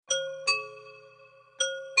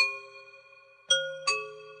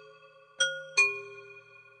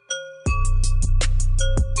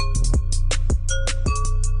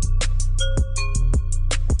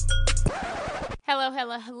Hello,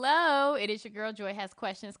 hello, hello. It is your girl Joy Has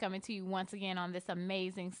Questions coming to you once again on this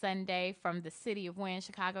amazing Sunday from the city of Wynn,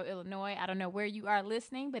 Chicago, Illinois. I don't know where you are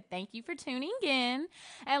listening, but thank you for tuning in.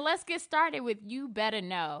 And let's get started with You Better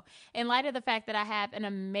Know. In light of the fact that I have an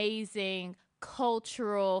amazing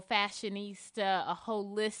cultural fashionista, a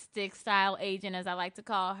holistic style agent, as I like to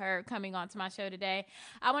call her, coming onto my show today,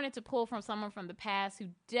 I wanted to pull from someone from the past who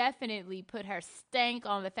definitely put her stank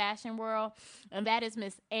on the fashion world, and that is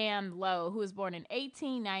Miss Ann Lowe, who was born in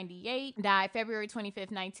 1898, died February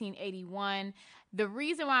 25th, 1981. The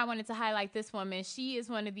reason why I wanted to highlight this woman, she is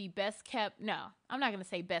one of the best kept, no, I'm not going to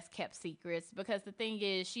say best kept secrets, because the thing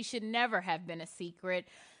is, she should never have been a secret.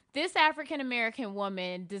 This African-American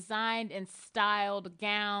woman designed and styled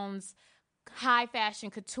gowns, high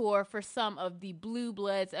fashion couture for some of the blue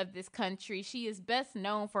bloods of this country. She is best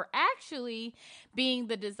known for actually being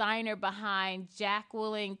the designer behind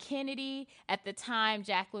Jacqueline Kennedy, at the time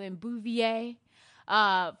Jacqueline Bouvier,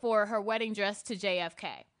 for her wedding dress to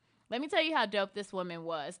JFK. Let me tell you how dope this woman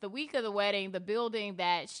was. The week of the wedding, the building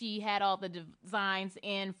that she had all the designs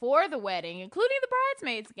in for the wedding, including the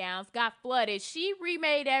bridesmaids' gowns, got flooded. She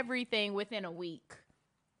remade everything within a week.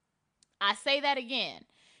 I say that again.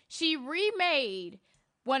 She remade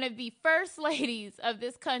one of the first ladies of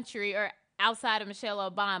this country, or outside of Michelle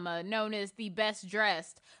Obama, known as the best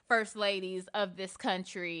dressed first ladies of this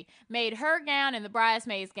country, made her gown and the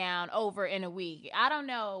bridesmaid's gown over in a week. I don't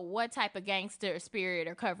know what type of gangster spirit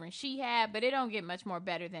or covering she had, but it don't get much more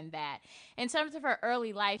better than that. In terms of her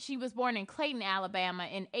early life, she was born in Clayton, Alabama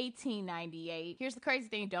in 1898. Here's the crazy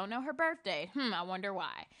thing, don't know her birthday. I wonder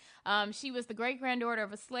why. She was the great-granddaughter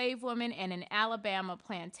of a slave woman and an Alabama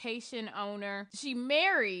plantation owner. She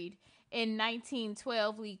married in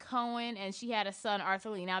 1912 Lee Cohen, and she had a son, Arthur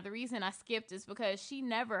Lee. Now, the reason I skipped is because she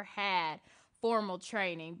never had formal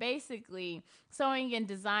training. Basically, sewing and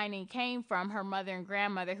designing came from her mother and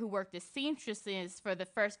grandmother, who worked as seamstresses for the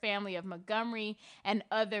first family of Montgomery and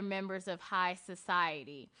other members of high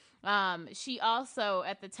society. She also,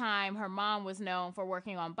 at the time, her mom was known for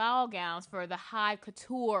working on ball gowns for the high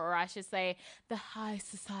couture, or I should say, the high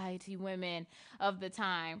society women of the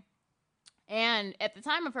time. And at the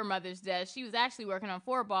time of her mother's death, she was actually working on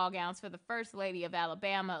 4 ball gowns for the First Lady of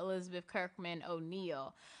Alabama, Elizabeth Kirkman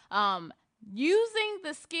O'Neill. Using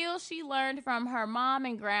the skills she learned from her mom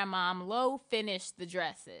and grandmom, Lowe finished the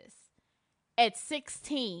dresses. At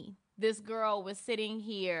 16, this girl was sitting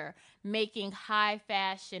here making high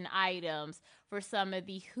fashion items for some of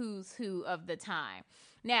the who's who of the time.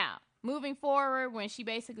 Now, moving forward, when she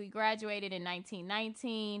basically graduated in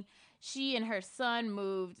 1919, she and her son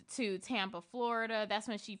moved to Tampa, Florida. That's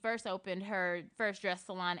when she first opened her first dress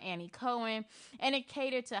salon, Annie Cohen, and it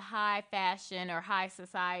catered to high fashion or high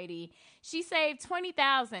society. She saved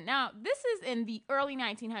 $20,000. Now, this is in the early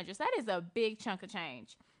 1900s. That is a big chunk of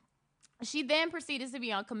change. She then proceeded to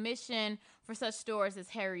be on commission for such stores as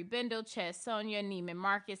Harry Bendel, Ches Sonia, Neiman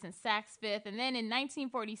Marcus, and Saks Fifth. And then in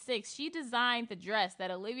 1946, she designed the dress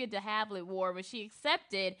that Olivia de Havilland wore when she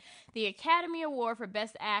accepted the Academy Award for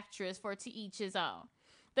Best Actress for To Each His Own.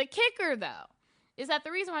 The kicker, though, is that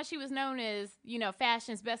the reason why she was known as,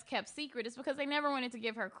 fashion's best kept secret is because they never wanted to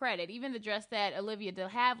give her credit. Even the dress that Olivia de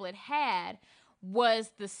Havilland had was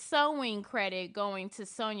the sewing credit going to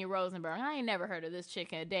Sonia Rosenberg. I ain't never heard of this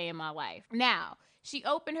chick in a day in my life. Now, she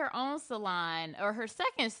opened her own salon, or her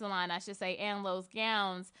second salon, I should say, Ann Lowe's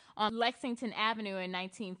Gowns, on Lexington Avenue in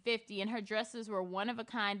 1950, and her dresses were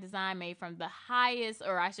one-of-a-kind design made from the highest,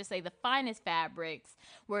 or I should say the finest fabrics,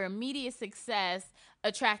 where immediate success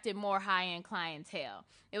attracted more high-end clientele.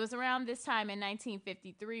 It was around this time in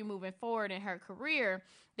 1953, moving forward in her career,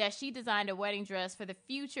 that she designed a wedding dress for the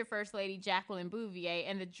future First Lady Jacqueline Bouvier,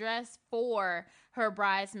 and the dress for her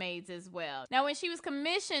bridesmaids as well. Now, when she was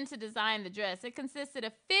commissioned to design the dress, it consisted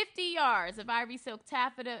of 50 yards of ivory silk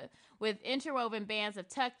taffeta with interwoven bands of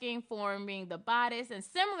tucking forming the bodice, and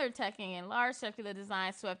similar tucking and large circular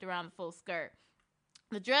designs swept around the full skirt.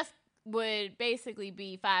 The dress would basically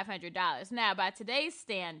be $500. Now, by today's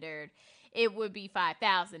standard, it would be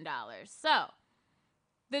 $5,000. So,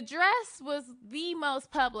 the dress was the most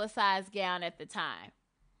publicized gown at the time.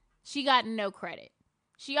 She got no credit.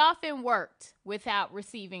 She often worked without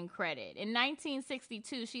receiving credit. In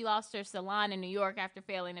 1962, she lost her salon in New York after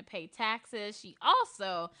failing to pay taxes. She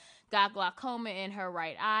also got glaucoma in her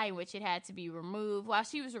right eye, in which it had to be removed. While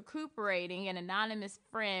she was recuperating, an anonymous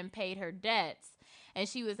friend paid her debts, and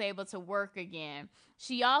she was able to work again.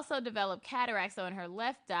 She also developed cataracts on her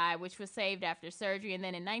left eye, which was saved after surgery. And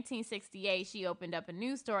then in 1968, she opened up a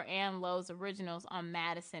new store, Ann Lowe's Originals, on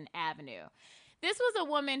Madison Avenue. this was a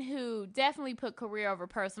woman who definitely put career over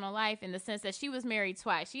personal life in the sense that she was married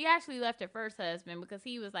twice. She actually left her first husband because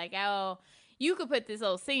he was like, oh, you could put this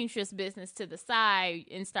old seamstress business to the side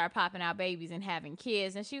and start popping out babies and having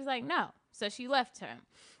kids. And she was like, no. So she left him.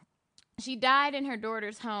 She died in her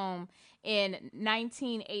daughter's home in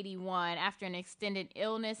 1981 after an extended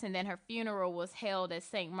illness, and then her funeral was held at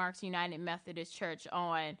St. Mark's United Methodist Church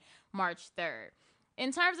on March 3rd.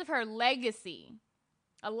 In terms of her legacy,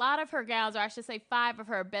 a lot of her gowns, or I should say 5 of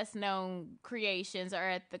her best-known creations, are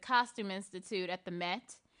at the Costume Institute at the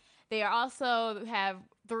Met. They are also have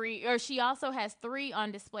 3, or she also has 3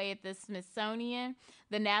 on display at the Smithsonian,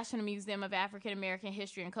 the National Museum of African American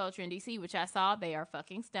History and Culture in D.C., which I saw. They are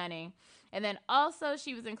fucking stunning. And then also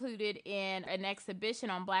she was included in an exhibition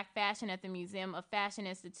on Black fashion at the Museum of Fashion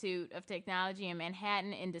Institute of Technology in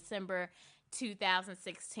Manhattan in December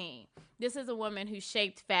 2016. This is a woman who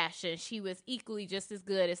shaped fashion. She was equally just as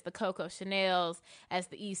good as the Coco Chanels, as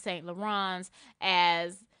the Yves Saint Laurents,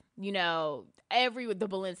 as, you know, the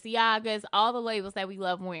Balenciagas, all the labels that we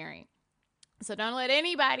love wearing. So don't let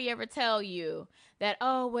anybody ever tell you that,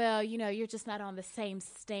 oh, well, you know, you're just not on the same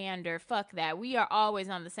standard. Fuck that. We are always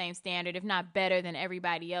on the same standard, if not better than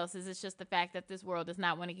everybody else's. It's just the fact that this world does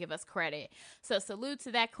not want to give us credit. So salute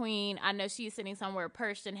to that queen. I know she's sitting somewhere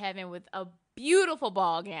perched in heaven with a beautiful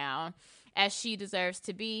ball gown, as she deserves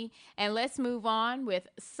to be. And let's move on with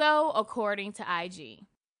So According to IG.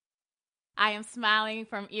 I am smiling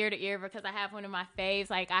from ear to ear because I have one of my faves.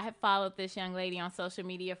 Like, I have followed this young lady on social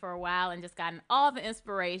media for a while and just gotten all the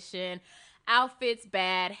inspiration. Outfits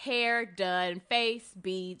bad, hair done, face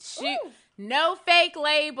beat, shoot. No fake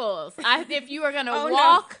labels. If you are going to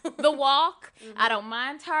walk the walk, I don't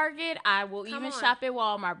mind Target. I will even shop at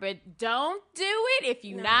Walmart. But don't do it if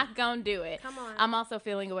you're not going to do it. Come on. I'm also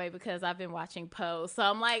feeling away because I've been watching Pose. So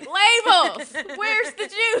I'm like, labels! Where's the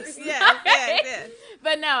juice? Yeah.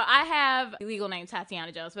 But no, I have a legal name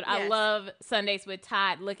Tatiana Jones. But I love Sundays with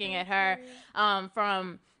Tot, looking at her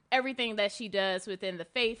from everything that she does within the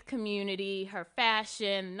faith community, her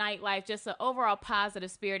fashion, nightlife, just an overall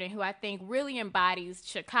positive spirit, and who I think really embodies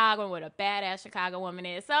Chicago and what a badass Chicago woman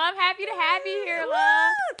is. So I'm happy to have you here,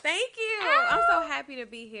 love. Thank you. I'm so happy to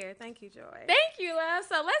be here. Thank you, Joy. Thank you, love.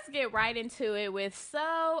 So let's get right into it with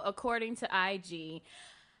So According to IG.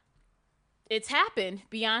 It's happened.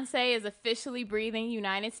 Beyonce is officially breathing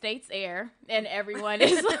United States air, and everyone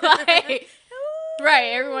is like...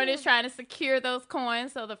 Right, everyone is trying to secure those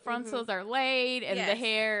coins so the frontals are laid and the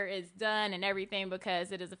hair is done and everything,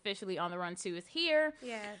 because it is officially on the run to is here.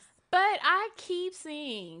 Yes. But I keep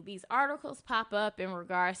seeing these articles pop up in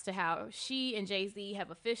regards to how she and Jay-Z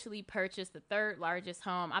have officially purchased the 3rd largest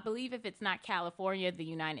home. I believe if it's not California, the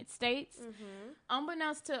United States.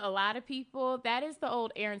 Unbeknownst to a lot of people, that is the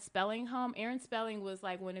old Aaron Spelling home. Aaron Spelling was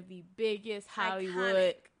like one of the biggest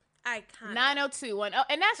Hollywood... Iconic. 90210.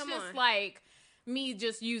 And that's just like... me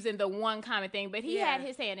just using the one common thing, but he had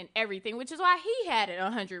his hand in everything, which is why he had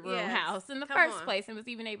an 100-room house in the first place and was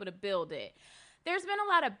even able to build it. There's been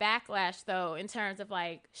a lot of backlash, though, in terms of,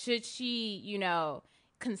 like, should she, you know,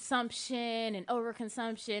 consumption and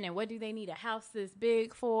overconsumption, and what do they need a house this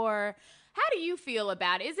big for? How do you feel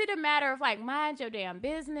about it? Is it a matter of, like, mind your damn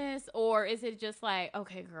business, or is it just like,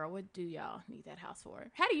 okay, girl, what do y'all need that house for?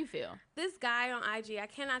 How do you feel? This guy on IG, I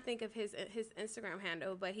cannot think of his Instagram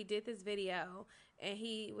handle, but he did this video, and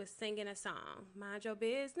he was singing a song, Mind Your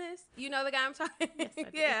Business. You know the guy I'm talking? Yes, I do.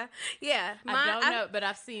 Yeah. I don't know, but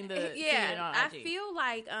I've seen it on IG. I feel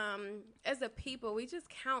like as a people, we just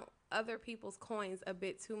count other people's coins a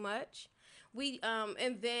bit too much.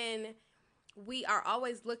 And then we are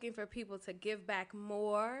always looking for people to give back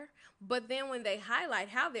more, but then when they highlight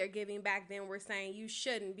how they're giving back, then we're saying you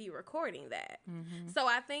shouldn't be recording that. So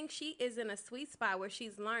I think she is in a sweet spot where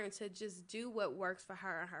she's learned to just do what works for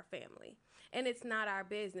her and her family. And it's not our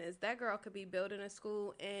business. That girl could be building a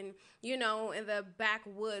school in, you know, in the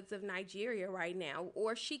backwoods of Nigeria right now.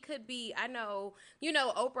 Or she could be, I know, you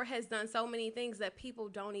know, Oprah has done so many things that people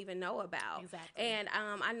don't even know about. Exactly. And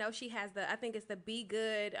I know she has I think it's the Be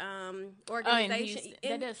Good organization.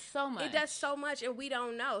 That does so much. It does so much, and we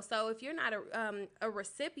don't know. So if you're not a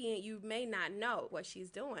recipient, you may not know what she's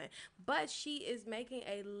doing. But she is making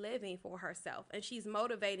a living for herself, and she's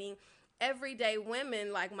motivating everyday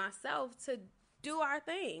women like myself to do our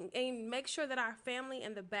thing and make sure that our family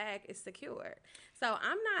and the bag is secured. So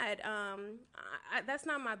I'm not, that's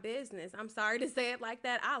not my business. I'm sorry to say it like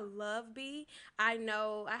that. I love B. I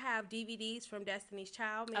know I have DVDs from Destiny's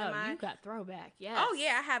Child. You got throwback, yes. Oh,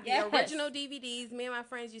 yeah, I have the original DVDs. Me and my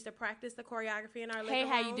friends used to practice the choreography in our living room.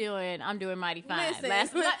 Hey, how you doing? I'm doing mighty fine. Listen,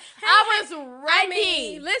 I was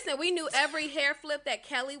ready. Listen, we knew every hair flip that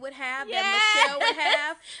Kelly would have, that Michelle would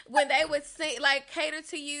have, when they would sing, like, cater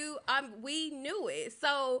to you. We knew it.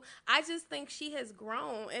 So I just think she has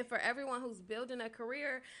grown. And for everyone who's building a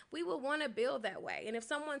career, we would want to build that way. And if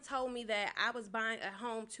someone told me that I was buying a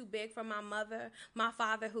home too big for my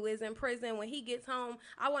father who is in prison, when he gets home,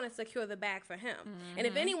 I want to secure the bag for him. Mm-hmm. And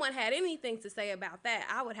if anyone had anything to say about that,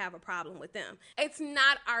 I would have a problem with them. It's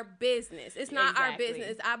not our business. It's not our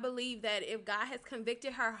business. I believe that if God has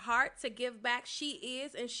convicted her heart to give back, she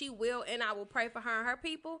is and she will, and I will pray for her and her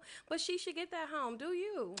people. But she should get that home. Do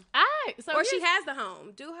you? Or she has the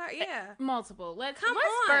home. Do her, multiple. Let's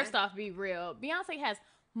first off be real. Beyonce has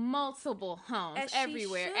multiple homes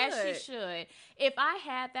everywhere, as she should. If I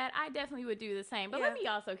had that, I definitely would do the same. But let me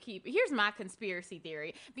also here's my conspiracy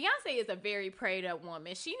theory. Beyonce is a very prayed up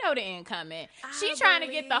woman. She know the incoming. She's trying to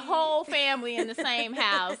get the whole family in the same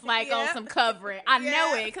house, like on some covering. I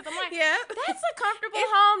know it, because I'm like, that's a comfortable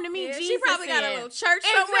home to me. Jesus, she probably got a little church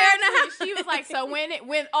somewhere in the house. She was like, so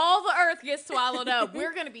when all the earth gets swallowed up,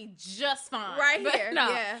 we're gonna be just fine. Right here. No.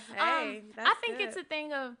 Yeah. Hey, I think it's a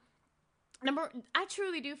thing of, I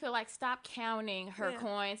truly do feel like stop counting her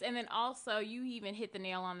coins. And then also, you even hit the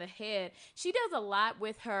nail on the head. She does a lot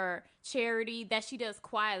with her charity that she does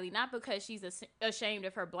quietly, not because she's ashamed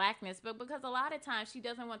of her blackness, but because a lot of times she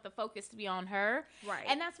doesn't want the focus to be on her. Right.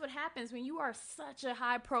 And that's what happens when you are such a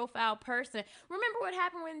high profile person. Remember what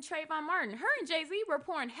happened with Trayvon Martin? Her and Jay-Z were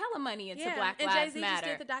pouring hella money into Black Lives Matter. And Jay-Z just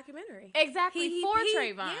did the documentary. Exactly, for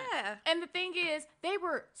Trayvon. Yeah. And the thing is, they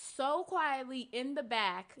were so quietly in the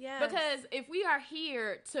back. Because if we are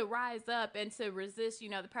here to rise up and to resist,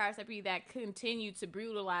 the powers that be that continue to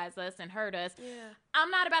brutalize us and hurt us, I'm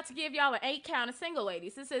not about to give y'all an 8 count of single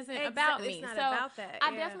ladies. This isn't about me. It's not about that.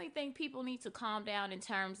 I definitely think people need to calm down in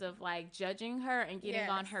terms of like judging her and getting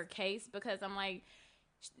on her case, because I'm like,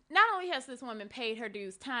 not only has this woman paid her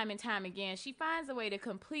dues time and time again, she finds a way to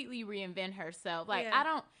completely reinvent herself. Like,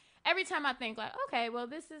 every time I think like, okay, well,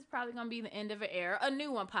 this is probably going to be the end of an era, a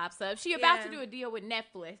new one pops up. She about to do a deal with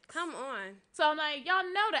Netflix. Come on. So I'm like, y'all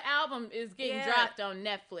know the album is getting dropped on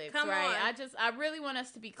Netflix, right? I really want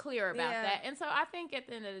us to be clear about that. And so I think at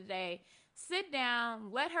the end of the day, sit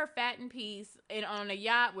down, let her fat in peace and on a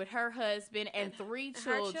yacht with her husband and 3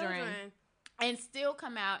 children. And still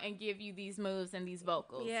come out and give you these moves and these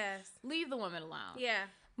vocals. Yes. Leave the woman alone. Yeah.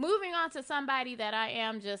 Moving on to somebody that I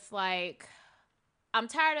am just like, I'm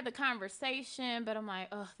tired of the conversation, but I'm like,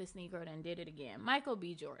 oh, this Negro done did it again. Michael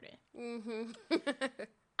B. Jordan. Mm-hmm.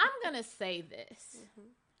 I'm going to say this. Mm-hmm.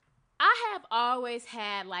 I have always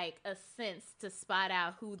had, like, a sense to spot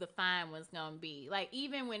out who the fine was going to be. Like,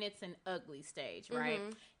 even when it's an ugly stage, right?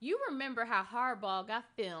 Mm-hmm. You remember how Hardball got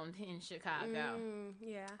filmed in Chicago.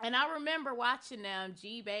 Yeah. And I remember watching them,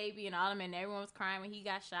 G-Baby and all them, and everyone was crying when he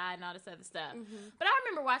got shot and all this other stuff. Mm-hmm. But I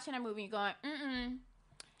remember watching that movie and going,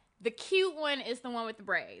 the cute one is the one with the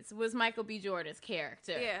braids, was Michael B. Jordan's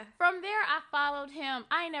character. Yeah. From there, I followed him.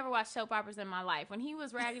 I ain't never watched soap operas in my life. When he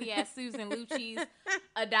was raggedy ass Susan Lucci's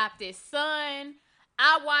adopted son,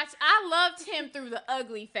 I loved him through the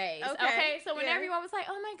ugly phase. Okay? So when everyone was like,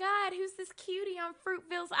 oh my God, who's this cutie on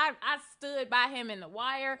Fruitville? I stood by him in The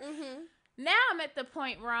Wire. Mm-hmm. Now I'm at the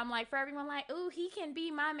point where I'm like, for everyone like, ooh, he can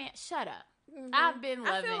be my man. Shut up. Mm-hmm. I've been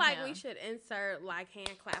loving him. I feel like we should insert like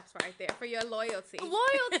hand claps right there for your loyalty.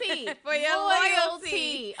 Loyalty. For your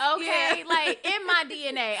loyalty. Okay? Yeah. Like in my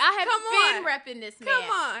DNA. I have been repping this man.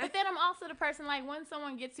 Come on. But then I'm also the person like when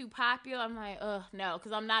someone gets too popular, I'm like, ugh, no,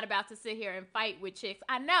 because I'm not about to sit here and fight with chicks.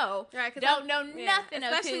 I know. Right, don't know nothing of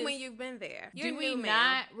his. Especially when you've been there. Do we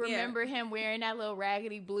not remember him wearing that little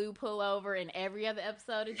raggedy blue pullover in every other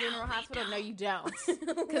episode of General Hospital? No, you don't.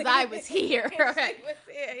 Because I was here. Right?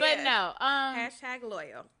 But no. Hashtag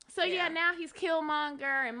loyal. So now he's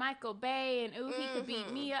Killmonger and Michael Bay and he could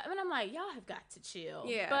beat me up. And I'm like, y'all have got to chill.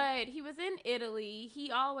 Yeah. But he was in Italy. He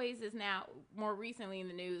always is now more recently in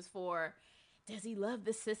the news for, does he love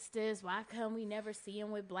the sisters? Why come we never see him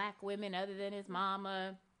with black women other than his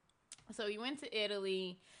mama? So he went to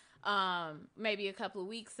Italy maybe a couple of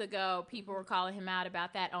weeks ago. People were calling him out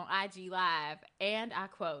about that on IG Live. And I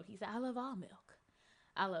quote, he said, I love all milk.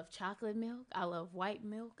 I love chocolate milk. I love white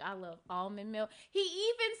milk. I love almond milk. He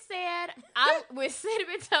even said, with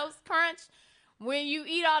Cinnamon Toast Crunch, when you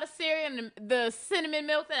eat all the cereal and the cinnamon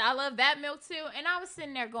milk, that I love that milk too. And I was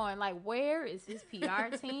sitting there going, like, where is his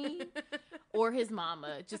PR team or his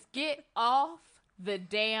mama? Just get off the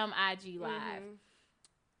damn IG Live. Mm-hmm.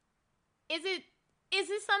 Is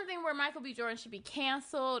it something where Michael B. Jordan should be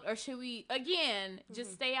canceled, or should we, again,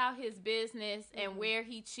 just stay out his business and where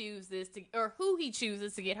he chooses to, or who he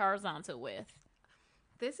chooses to get horizontal with?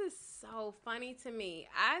 This is so funny to me.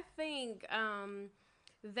 I think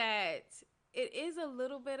that it is a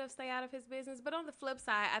little bit of stay out of his business, but on the flip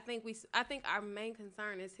side, I think our main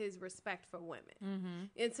concern is his respect for women. Mm-hmm.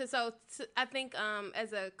 And I think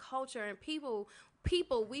as a culture and people,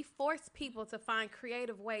 we force people to find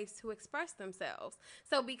creative ways to express themselves.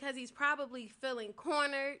 So because he's probably feeling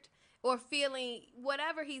cornered or feeling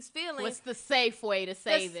whatever he's feeling. What's the safe way to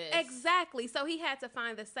say this? Exactly. So he had to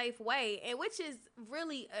find the safe way, and which is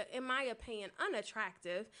really, in my opinion,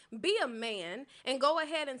 unattractive. Be a man and go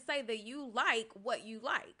ahead and say that you like what you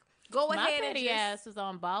like. Go ahead and my petty ass was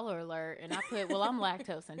on Baller Alert, and I put, well, I'm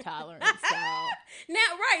lactose intolerant, so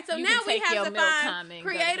So now we have to find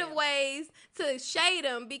creative ways to shade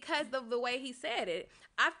him because of the way he said it.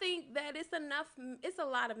 I think that it's enough. It's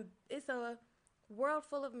a world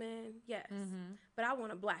full of men, yes, but I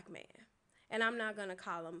want a black man. And I'm not going to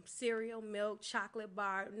call him cereal, milk, chocolate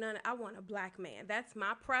bar, none. I want a black man. That's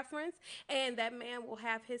my preference, and that man will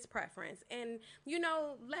have his preference. And,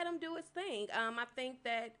 let him do his thing. I think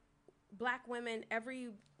that black women,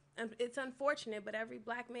 it's unfortunate, but every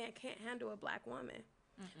black man can't handle a black woman.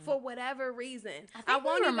 For whatever reason. I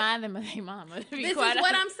want to remind them of their mama. This is what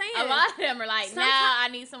I'm saying. A lot of them are like, I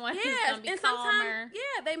need someone who's going to be calmer.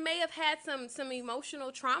 They may have had some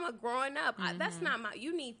emotional trauma growing up. That's not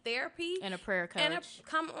you need therapy. And a prayer coach.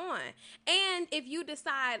 Come on. And if you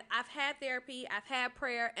decide, I've had therapy, I've had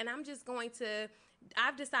prayer, and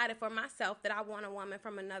I've decided for myself that I want a woman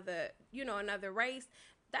from another race.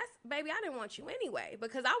 Baby, I didn't want you anyway,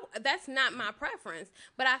 because that's not my preference.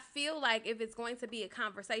 But I feel like if it's going to be a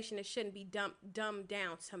conversation, it shouldn't be dumbed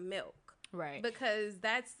down to milk. Right. Because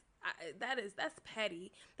that's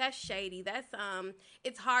petty. That's shady. That's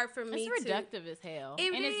it's hard for me. It's reductive as hell.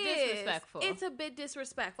 It's disrespectful. It's a bit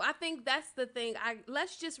disrespectful. I think that's the thing.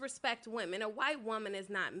 Let's just respect women. A white woman is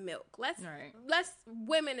not milk. Let's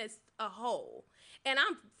women as a whole. And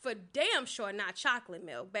I'm for damn sure not chocolate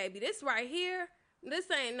milk, baby. This right here. This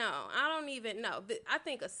ain't I don't even know. I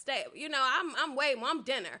think a steak. I'm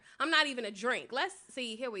dinner. I'm not even a drink. Let's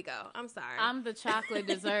see. Here we go. I'm sorry. I'm the chocolate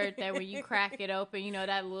dessert that when you crack it open,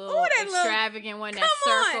 that little extravagant one, that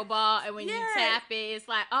circle ball, and when you tap it, it's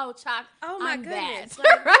like, chocolate. Oh my goodness!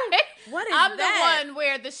 Right? What is I'm that? the one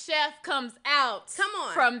where the chef comes out.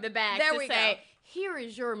 From the back there to we say, go. Here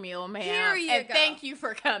is your meal, ma'am. Here you go. Thank you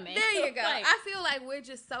for coming. There you go. I feel like we're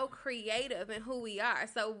just so creative in who we are.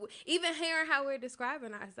 So even hearing how we're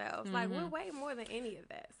describing ourselves, like we're way more than any of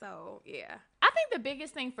that. So yeah. I think the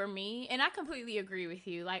biggest thing for me, and I completely agree with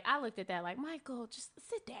you. Like I looked at that, like Michael, just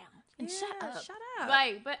sit down and shut up. Shut up.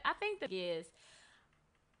 Like, but I think that is.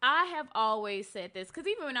 I have always said this because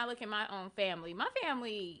even when I look at my own family, my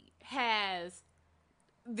family has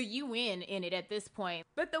the UN in it at this point.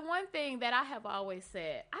 But the one thing that I have always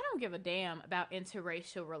said, I don't give a damn about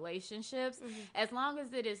interracial relationships as long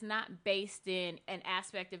as it is not based in an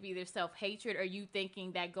aspect of either self-hatred or you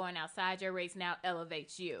thinking that going outside your race now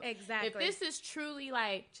elevates you. Exactly. If this is truly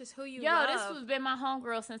like just who you love. This has been my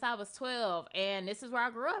homegirl since I was 12 and this is where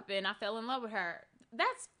I grew up and I fell in love with her,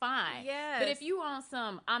 that's fine. Yes. But if you want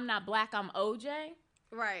some, I'm not black, I'm OJ.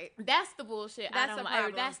 Right. That's the bullshit. That's the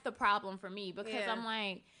problem. That's the problem for me because I'm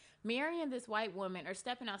like, marrying this white woman or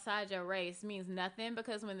stepping outside your race means nothing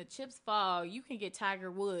because when the chips fall, you can get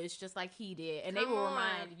Tiger Woods just like he did. And they will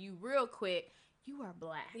remind you real quick, you are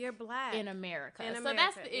black. You're black. In America. So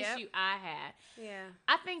that's the issue I had. Yeah.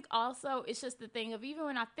 I think also it's just the thing of even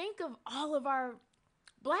when I think of all of our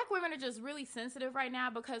black women are just really sensitive right now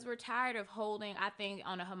because we're tired of holding, I think,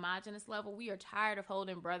 on a homogenous level, we are tired of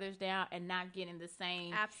holding brothers down and not getting the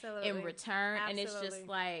same in return. And it's just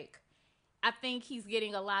like, I think he's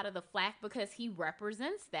getting a lot of the flack because he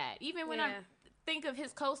represents that. Even when I think of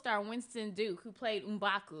his co-star, Winston Duke, who played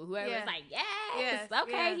M'Baku, whoever's like,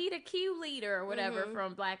 he the Q leader or whatever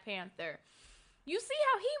from Black Panther. You see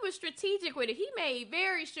how he was strategic with it. He made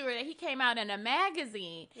very sure that he came out in a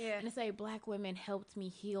magazine and to say, Black women helped me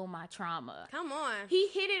heal my trauma. Come on. He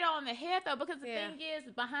hit it on the head, though, because the thing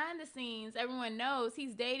is, behind the scenes, everyone knows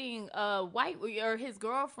he's dating a white, or his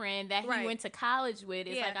girlfriend that he went to college with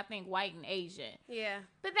is like, I think, white and Asian. Yeah.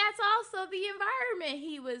 But that's also the environment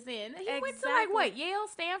he was in. He went to, like, what, Yale,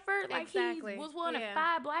 Stanford? Like, he was one of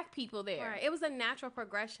 5 have black people there. Right. It was a natural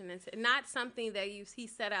progression. It's not something that he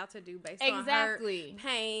set out to do based on hurt,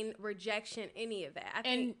 pain, rejection, any of that. I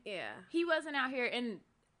think, he wasn't out here. And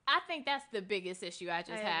I think that's the biggest issue I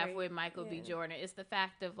have with Michael B. Jordan. It's the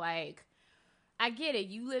fact of, like, I get it.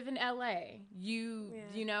 You live in L.A. You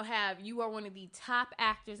are one of the top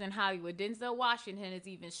actors in Hollywood. Denzel Washington has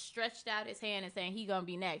even stretched out his hand and saying he gonna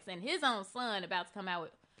be next, and his own son about to come out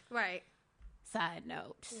with. Right. Side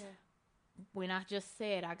note. Yeah. When I just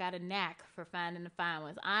said I got a knack for finding the fine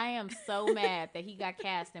ones, I am so mad that he got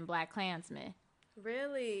cast in BlacKkKlansman.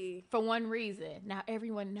 Really? For one reason. Now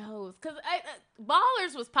everyone knows. Because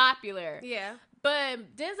Ballers was popular. Yeah.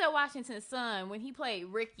 But Denzel Washington's son, when he played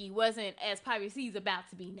Ricky, wasn't as popular as he's about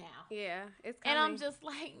to be now. Yeah. It's coming. And I'm just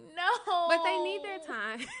like, no. But they need their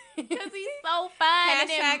time. Because he's so fine.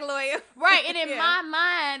 Hashtag loyal. Right. And in my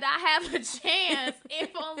mind, I have a chance if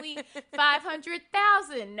only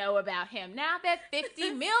 500,000 know about him. Now that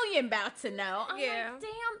 50 million about to know. I'm like,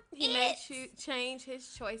 damn, he makes you change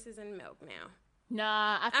his choices in milk now.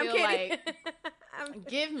 Nah, I feel like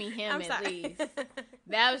give me him at least.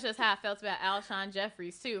 That was just how I felt about Alshon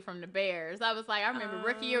Jeffries too from the Bears. I was like, I remember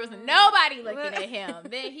rookie year was nobody looking at him.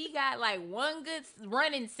 Then he got like one good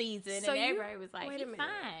running season, and everybody was like, he's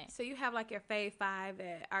fine. So you have like your fave 5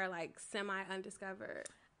 that are like semi undiscovered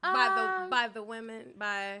by the women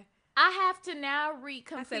by. I have to now read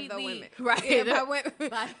completely. I said the women. Right. Yeah, the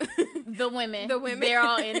women. The women. They're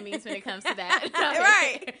all enemies when it comes to that.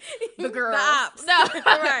 Right. The girls. The ops. No.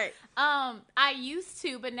 Right. I used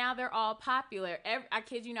to, but now they're all popular. I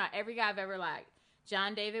kid you not, every guy I've ever liked.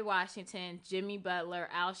 John David Washington, Jimmy Butler,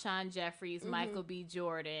 Alshon Jeffries, Michael B.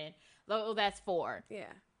 Jordan. Oh, that's 4. Yeah.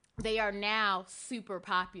 They are now super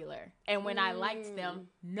popular. And when I liked them,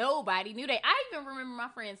 nobody knew. I even remember my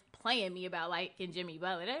friends playing me about liking Jimmy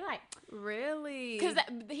Butler. They're like, really? Because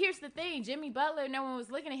here's the thing. Jimmy Butler, no one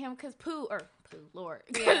was looking at him because Lord.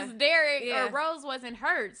 Because Derek or Rose wasn't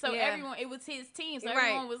hurt. So everyone, it was his team. So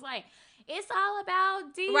everyone was like, it's all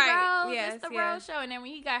about D-Rose. Right. Yes, it's the Rose show. And then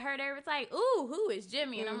when he got hurt, everyone's like, ooh, who is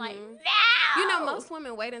Jimmy? And I'm like, no! You know, most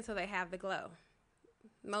women wait until they have the glow.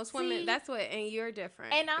 Most women, that's what, and you're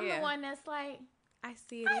different. And I'm the one that's like, I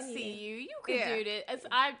see it. I see you. You can do this.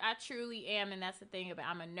 I truly am, and that's the thing about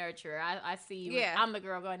I'm a nurturer. I see you. Yeah. I'm the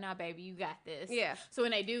girl going, nah, baby, you got this. Yeah. So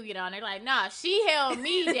when they do get on, they're like, nah, she held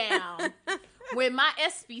me down when my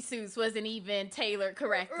SB suits wasn't even tailored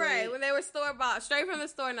correctly. Right. When they were store-bought, straight from the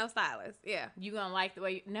store, no stylist. Yeah. You gonna like the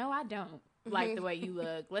way no, I don't like the way you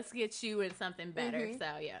look. Let's get you in something better. So,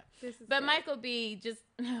 yeah. But Michael B. just...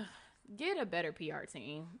 get a better PR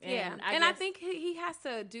team. And I think he has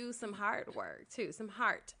to do some hard work too, some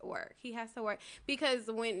heart work. He has to work because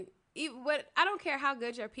I don't care how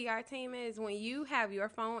good your PR team is, when you have your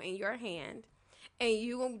phone in your hand and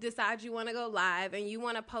you decide you want to go live and you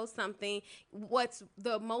want to post something, what's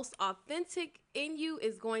the most authentic in you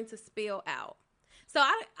is going to spill out. So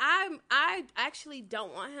I actually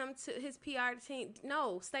don't want him to his PR team.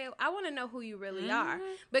 No, I want to know who you really are,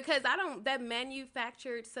 because that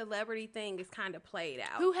manufactured celebrity thing is kind of played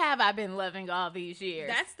out. Who have I been loving all these years?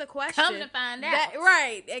 That's the question. Come to find out.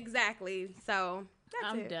 Right, exactly. So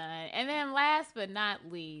I'm done. And then last but not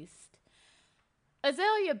least,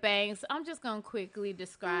 Azealia Banks. I'm just gonna quickly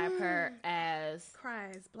describe her as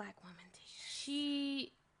cries Black woman.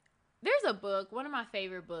 There's a book, one of my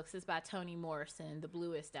favorite books is by Toni Morrison, The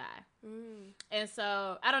Bluest Eye. And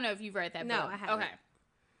so, I don't know if you've read that book. No, I haven't. Okay.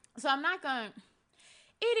 So, I'm not going to...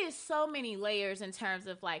 It is so many layers in terms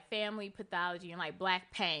of, like, family pathology and, like,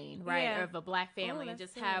 black pain, right? Yeah. Of a black family and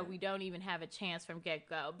just how we don't even have a chance from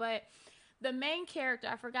get-go. But the main character,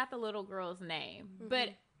 I forgot the little girl's name. But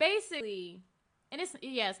basically... And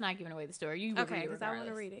it's not giving away the story. You okay, because I want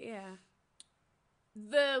to read it, yeah.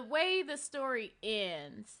 The way the story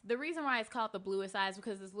ends, the reason why it's called The Bluest Eyes,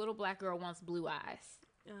 because this little black girl wants blue eyes.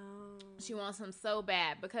 Oh. She wants them so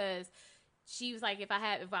bad because she was like, if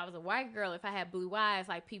I was a white girl, if I had blue eyes,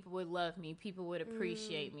 like, people would love me, people would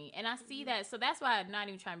appreciate me. And I see that, so that's why I'm not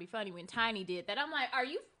even trying to be funny. When Tiny did that, I'm like, are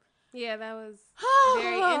you... Yeah, that was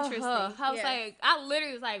very interesting. I was like, I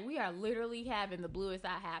literally was like, we are literally having the bluest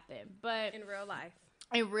eye happen. But in real life.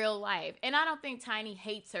 And I don't think Tiny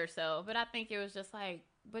hates herself, but I think it was just like,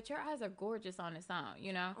 but your eyes are gorgeous on its own,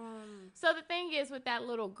 you know? So the thing is with that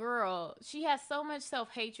little girl, she has so much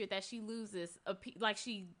self-hatred that she loses,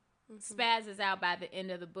 she spazzes out by the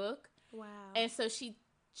end of the book. Wow. And so she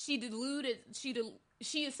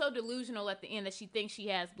is so delusional at the end that she thinks she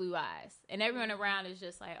has blue eyes. And everyone around is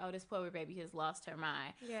just like, oh, this poor baby has lost her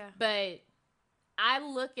mind. Yeah. But I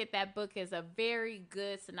look at that book as a very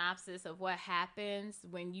good synopsis of what happens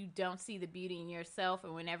when you don't see the beauty in yourself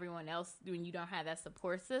and when everyone else, when you don't have that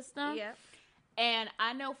support system. Yep. And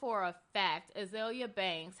I know for a fact Azealia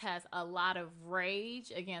Banks has a lot of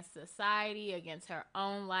rage against society, against her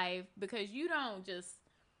own life, because you don't just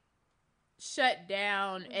shut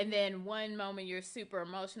down and then one moment you're super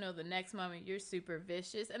emotional, the next moment you're super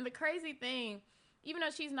vicious. And the crazy thing, even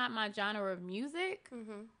though she's not my genre of music,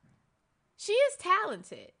 she is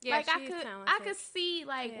talented. Yeah, like she is talented. I could see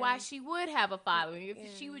why she would have a following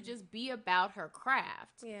if she would just be about her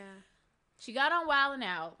craft. Yeah. She got on Wild 'N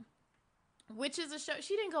Out, which is a show.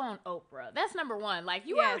 She didn't go on Oprah. That's number one. Like,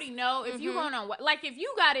 you already know if you're going on, like, if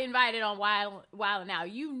you got invited on Wild 'N Out,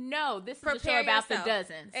 you know this is a show about the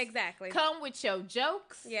dozens. Exactly. Come with your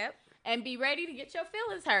jokes. Yep. And be ready to get your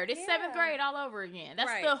feelings hurt. It's 7th grade all over again.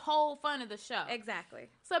 That's the whole fun of the show. Exactly.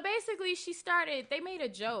 So basically, they made a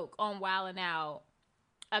joke on Wild 'N Out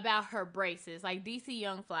about her braces. Like DC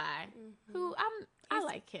Young Fly, who I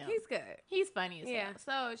like him. He's good. He's funny as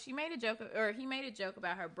hell. So he made a joke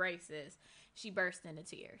about her braces. She burst into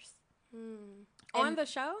tears. On the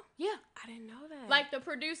show? Yeah. I didn't know that. Like the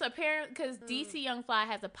producer, apparently, because DC Young Fly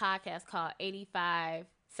has a podcast called 85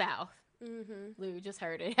 South. Lou just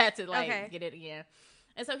heard it. Had to get it again.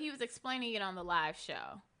 And so he was explaining it on the live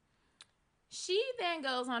show. She then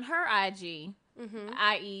goes on her IG,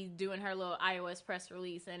 i.e. doing her little iOS press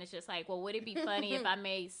release, and it's just like, well, would it be funny if I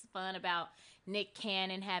made fun about Nick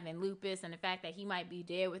Cannon having lupus and the fact that he might be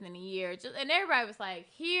dead within a year? And everybody was like,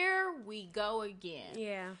 here we go again.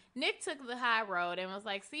 Yeah. Nick took the high road and was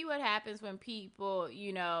like, see what happens when people,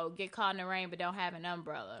 get caught in the rain but don't have an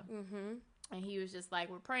umbrella. And he was just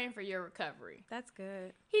like, we're praying for your recovery. That's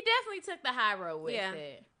good. He definitely took the high road with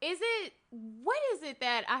it. What is it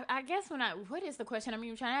that, I guess what is the question I'm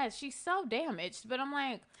even trying to ask? She's so damaged, but I'm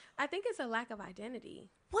like. I think it's a lack of identity.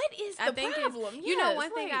 What is the problem?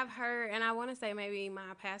 One thing I've heard, and I want to say maybe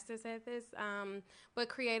my pastor said this, but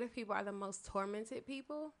creative people are the most tormented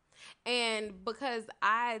people. And because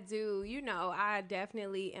I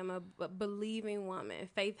definitely am a believing woman.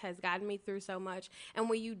 Faith has gotten me through so much. And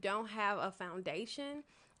when you don't have a foundation,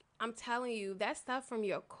 I'm telling you, that stuff from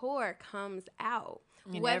your core comes out.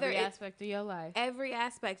 In every aspect of your life. Every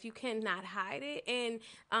aspect. You cannot hide it.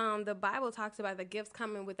 And the Bible talks about the gifts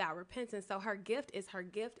coming without repentance. So her gift is her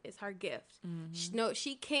gift is her gift.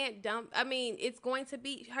 She can't dump. I mean, it's going to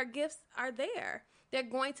be, her gifts are there. They're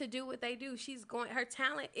going to do what they do. Her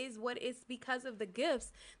talent is what it's because of the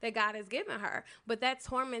gifts that God has given her. But that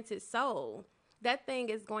tormented soul, that thing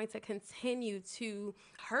is going to continue to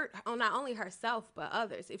hurt not only herself, but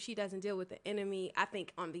others if she doesn't deal with the enemy, I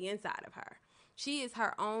think, on the inside of her. She is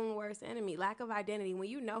her own worst enemy. Lack of identity. When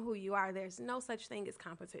you know who you are, there's no such thing as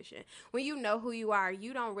competition. When you know who you are,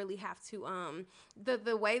 you don't really have to,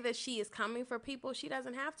 the way that she is coming for people, she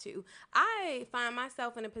doesn't have to. I find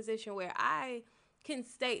myself in a position where I can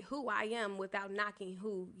state who I am without knocking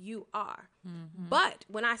who you are. But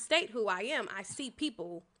when I state who I am, I see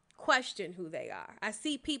people question who they are. I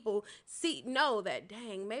see people know that,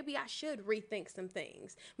 dang, maybe I should rethink some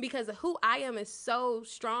things because of who I am is so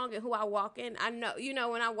strong and who I walk in. I know,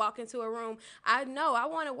 when I walk into a room, I know I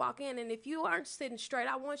want to walk in, and if you aren't sitting straight,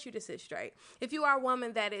 I want you to sit straight. If you are a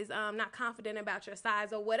woman that is not confident about your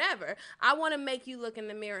size or whatever, I want to make you look in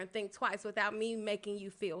the mirror and think twice without me making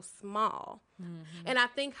you feel small. And I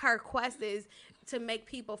think her quest is to make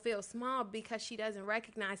people feel small because she doesn't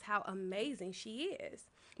recognize how amazing she is.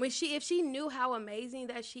 If she knew how amazing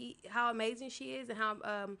she is and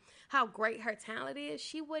how great her talent is,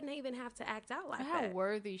 she wouldn't even have to act out like that. How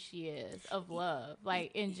worthy she is of love,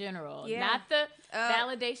 like in general, not the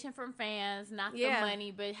validation from fans, not the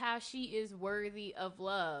money, but how she is worthy of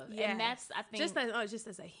love, and that's, I think, just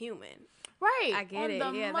as a human. Right. I get it.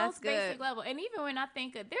 On the yeah, most that's good. basic level. And even when I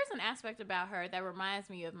think there's an aspect about her that reminds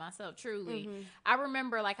me of myself, truly. I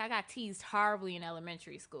remember, I got teased horribly in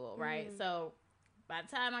elementary school, right? So by the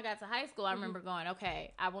time I got to high school, I remember going,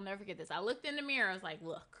 okay, I will never forget this. I looked in the mirror. I was like,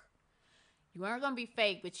 look, you aren't going to be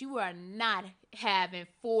fake, but you are not having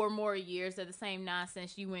 4 more years of the same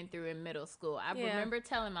nonsense you went through in middle school. I remember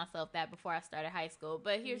telling myself that before I started high school.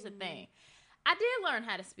 But here's the thing. I did learn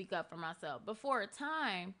how to speak up for myself. Before a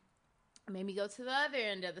time, it made me go to the other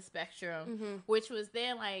end of the spectrum, which was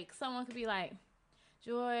then someone could be like,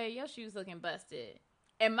 Joy, your shoes looking busted.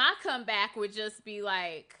 And my comeback would just be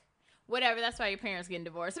like, whatever, that's why your parents getting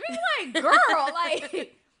divorced. I mean, girl,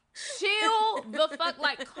 chill the fuck,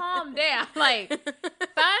 like, calm down, like,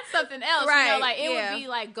 find something else, right, you know, like, it would be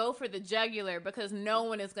like, go for the jugular, because no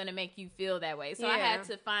one is going to make you feel that way. So I had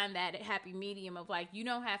to find that happy medium of, like, you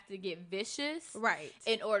don't have to get vicious, right,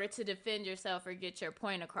 in order to defend yourself or get your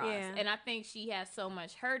point across. And I think she has so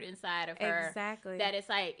much hurt inside of her, exactly, that it's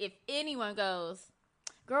like, if anyone goes,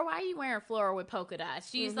 girl, why are you wearing floral with polka dots?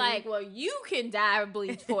 She's like, well, you can die of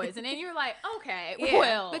bleach poison. And you're like, okay,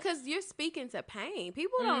 well. Because you're speaking to pain.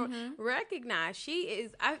 People don't recognize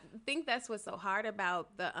I think that's what's so hard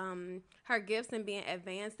about the her gifts and being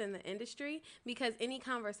advanced in the industry, because any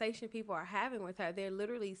conversation people are having with her, they're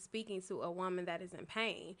literally speaking to a woman that is in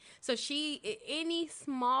pain. So any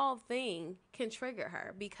small thing can trigger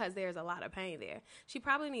her because there's a lot of pain there. She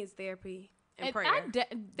probably needs therapy. And prayer.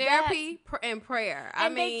 Therapy and prayer.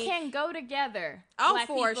 And they can go together. Oh, Black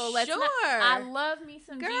for people, sure. I love me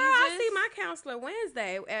some Girl, Jesus. I see my counselor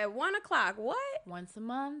Wednesday at 1:00. What? Once a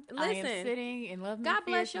month. Listen, I am sitting and love me. God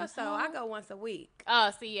bless your soul. I go once a week.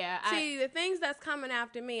 Oh, see, yeah. See, the things that's coming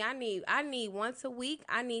after me, I need once a week.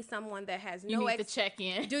 I need someone that has you need to check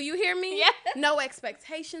in. Do you hear me? Yeah. No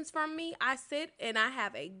expectations from me. I sit and I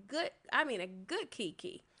have a good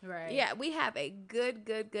kiki. Right. Yeah, we have a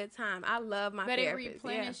good time. I love my therapist. But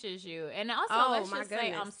it replenishes you. And also, let's just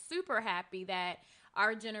say, I'm super happy that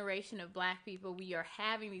our generation of Black people, we are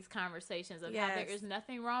having these conversations of how there is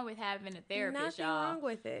nothing wrong with having a therapist, nothing wrong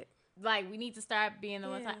with it. Like, we need to start being the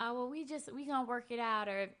ones like, oh, well, we gonna work it out,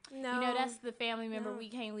 or you know, that's the family member we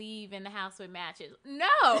can't leave in the house with matches.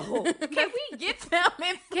 No, can we get them?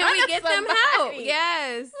 Can we get them help?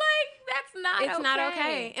 Yes, like it's not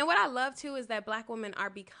okay. And what I love too is that Black women are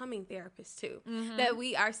becoming therapists too. That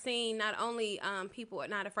we are seeing not only people are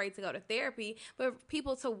not afraid to go to therapy, but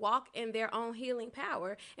people to walk in their own healing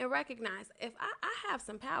power and recognize, if I have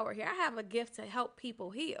some power here, I have a gift to help people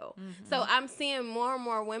heal. So I'm seeing more and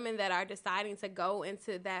more women that are deciding to go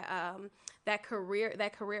into that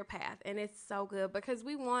career path, and it's so good because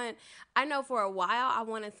I know for a while I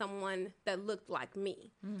wanted someone that looked like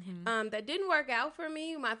me. That didn't work out for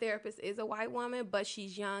me. My therapist is a white woman, but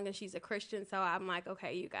she's young and she's a Christian, so I'm like,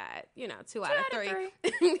 okay, you got 2 out of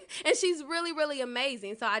 3. And she's really, really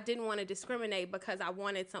amazing, so I didn't want to discriminate because I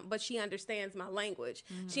wanted but she understands my language.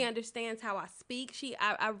 She understands how I speak.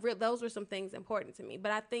 Those were some things important to me,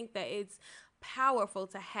 but I think that it's powerful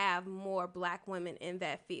to have more Black women in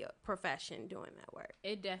that field profession doing that work.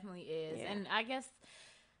 It definitely is. And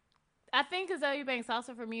I think Azealia Banks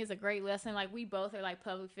also for me is a great lesson. Like, we both are like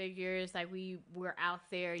public figures, like we're out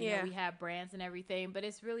there, you know, we have brands and everything, but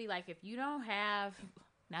it's really like, if you don't have,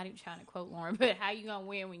 not even trying to quote Lauren, but how you gonna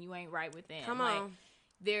win when you ain't right within? Come on. Like,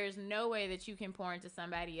 there's no way that you can pour into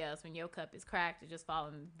somebody else when your cup is cracked or just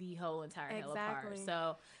falling the whole entire hell apart.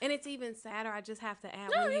 So, and it's even sadder, I just have to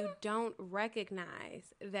add, when you don't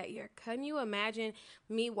recognize that can you imagine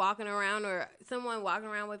me walking around or someone walking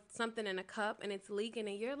around with something in a cup and it's leaking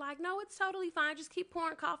and you're like, no, it's totally fine. Just keep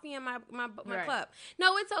pouring coffee in my cup.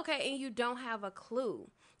 No, it's okay. And you don't have a clue.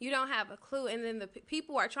 You don't have a clue. And then the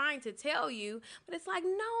people are trying to tell you, but it's like,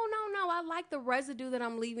 no. I like the residue that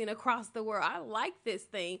I'm leaving across the world. I like this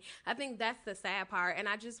thing. I think that's the sad part. And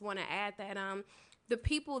I just want to add that the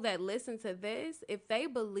people that listen to this, if they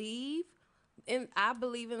believe, and I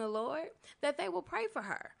believe in the Lord, that they will pray for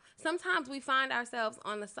her. Sometimes we find ourselves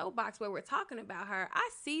on the soapbox where we're talking about her. I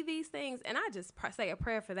see these things and I just say a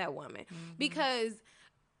prayer for that woman because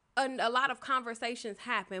a lot of conversations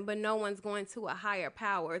happen, but no one's going to a higher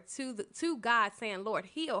power, to God, saying, Lord,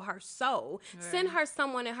 heal her soul. Right. Send her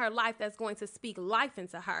someone in her life that's going to speak life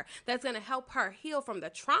into her, that's going to help her heal from the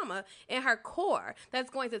trauma in her core,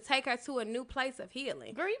 that's going to take her to a new place of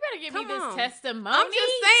healing. Girl, you better give me this testimony. I'm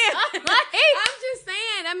just saying. I'm just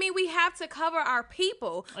saying. I mean, we have to cover our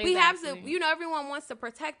people. Exactly. We have to, everyone wants to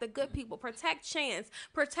protect the good people, protect Chance,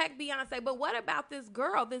 protect Beyonce. But what about this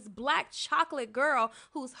girl, this Black chocolate girl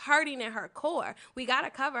who's hurting in her core? We got to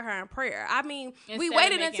cover her in prayer. I mean, we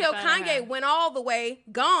waited until Kanye went all the way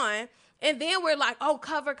gone, and then we're like, oh,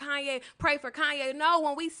 cover Kanye, pray for Kanye. No,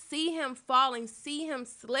 when we see him falling, see him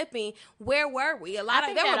slipping, where were we? There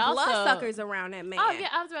were bloodsuckers around that man. Oh, yeah,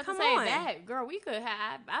 I was about to say that. Girl, we could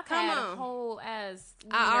have, I've had a whole ass,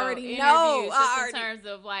 I already know. In terms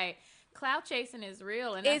of like, clout chasing is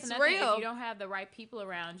real, and that's nothing. If you don't have the right people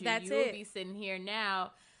around you, you'll be sitting here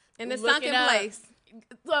now in the sunken place.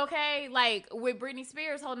 Okay, like with Britney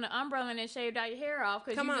Spears holding the umbrella and then shaved out your hair off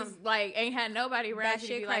because you just like ain't had nobody around you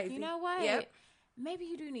to be like, you know what? Maybe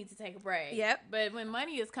you do need to take a break. But when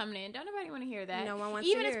money is coming in, don't nobody want to hear that. No one wants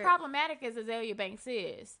Even to hear as problematic as Azealia Banks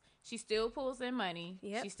is, she still pulls in money.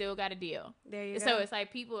 Yep. She still got a deal. There you go. So it's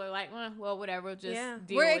like people are like, well, whatever, just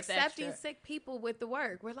deal We're with accepting extra. sick people with the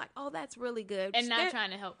work. We're like, oh, that's really good. And not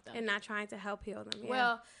trying to help them. And not trying to help heal them. Yeah.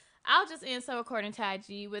 Well, I'll just end So According to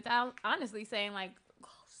IG without honestly saying like,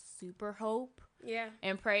 super hope. Yeah.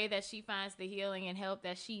 And pray that she finds the healing and help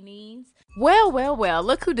that she needs. Well,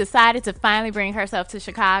 look who decided to finally bring herself to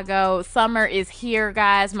Chicago. Summer is here,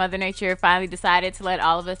 guys. Mother Nature finally decided to let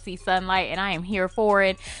all of us see sunlight, and I am here for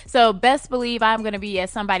it. So best believe I'm going to be at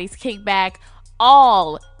somebody's kickback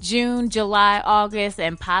all June, July, August,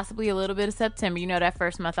 and possibly a little bit of September. You know that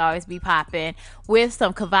first month always be popping with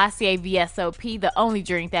some Cavassier VSOP, the only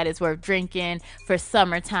drink that is worth drinking for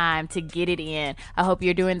summertime to get it in. I hope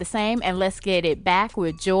you're doing the same, and let's get it back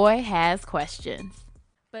with Joy Has Questions.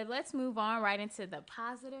 But let's move on right into the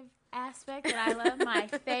positive aspect that I love, my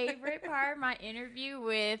favorite part, my interview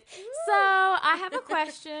with. So I have a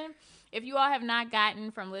question. If you all have not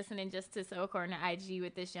gotten from listening just to So According to IG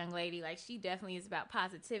with this young lady, like she definitely is about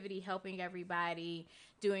positivity, helping everybody,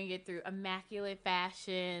 doing it through immaculate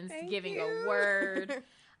fashions, giving a word.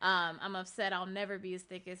 I'm upset I'll never be as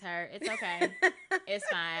thick as her. It's okay. It's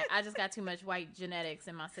fine. I just got too much white genetics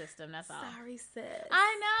in my system. That's all. Sorry, sis.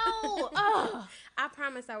 I know. Oh. I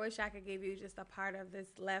promise I wish I could give you just a part of this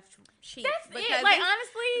left cheek. That's it. Like,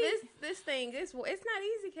 honestly. This thing, it's not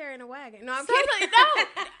easy carrying a wagon. No, I'm kidding.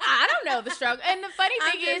 No, I don't know the struggle. And the funny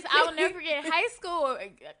thing is, I will never forget high school.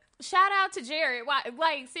 Shout out to Jared.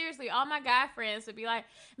 Like, seriously, all my guy friends would be like,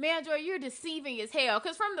 man, Joy, you're deceiving as hell.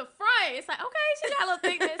 Because from the front, it's like, okay, she got a little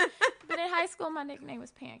thickness. But in high school, my nickname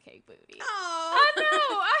was Pancake Booty. Oh. I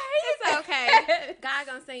know. I hate it. It's okay. God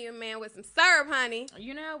gonna send you a man with some syrup, honey.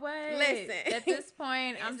 You know what? Listen. At this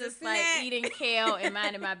point, I'm just like eating kale and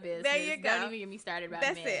minding my business. There you go. Don't even get me started about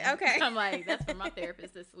That's men. it. Okay. I'm like, that's for my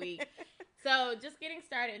therapist this week. So just getting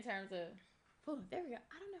started in terms of, oh, there we go.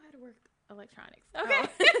 I don't know how to work electronics. Okay.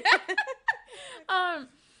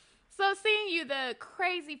 So seeing you, the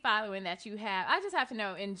crazy following that you have, I just have to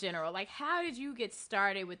know in general, like, how did you get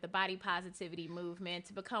started with the body positivity movement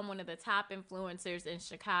to become one of the top influencers in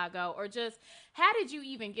Chicago? Or just, how did you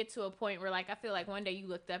even get to a point where, like, I feel like one day you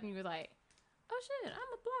looked up and you were like, oh shit, I'm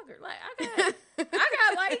a blogger. Like, I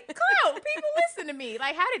got like clout. People listen to me.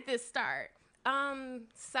 Like, how did this start?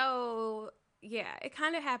 So yeah, it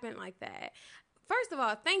kind of happened like that. First of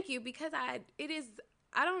all, thank you, because I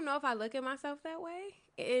don't know if I look at myself that way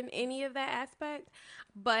in any of that aspect,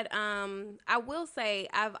 but I will say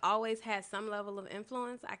I've always had some level of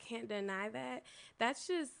influence. I can't deny that. That's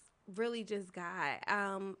just really just God.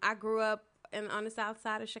 I grew up on the south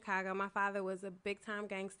side of Chicago. My father was a big time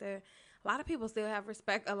gangster. A lot of people still have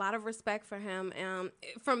a lot of respect for him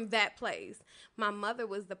from that place. My mother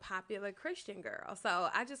was the popular Christian girl. So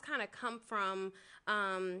I just kind of come from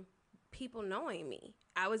people knowing me.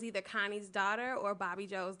 I was either Connie's daughter or Bobby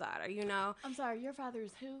Joe's daughter, you know. I'm sorry, your father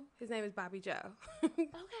is who? His name is Bobby Joe. Okay.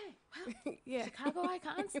 Well, yeah. Chicago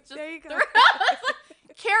icons. Just there you go.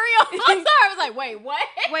 Carry on. I'm sorry. I was like, wait, what?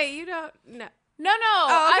 Wait, you don't? No. No.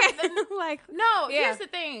 Oh, okay. No, yeah. Here's the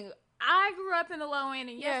thing. I grew up in the low end,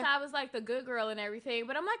 and yes, I was like the good girl and everything,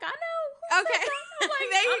 but I'm like, I know. Okay. I'm like,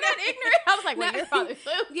 I'm not ignorant. I was like, wait, your father's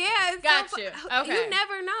who? Yeah. Got you. Okay. You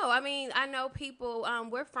never know. I mean, I know people,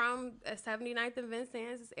 we're from 79th and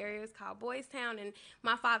Vincennes. This area is called Boys Town, and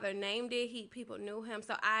my father named it. People knew him.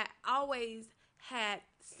 So I always had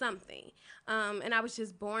something. And I was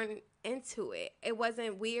just born into it. It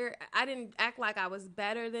wasn't weird. I didn't act like I was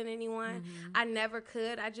better than anyone. Mm-hmm. I never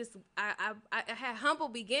could. I had humble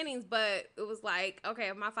beginnings, but it was like, okay,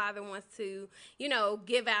 if my father wants to,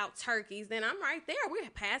 give out turkeys, then I'm right there. We're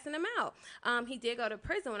passing them out. He did go to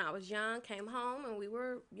prison when I was young, came home, and we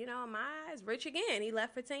were, in my eyes, rich again. He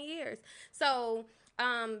left for 10 years. So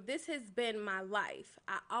this has been my life.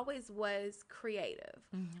 I always was creative.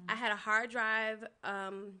 Mm-hmm. I had a hard drive,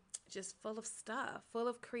 just full of stuff, full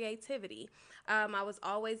of creativity. I was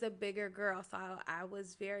always a bigger girl, so I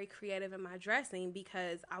was very creative in my dressing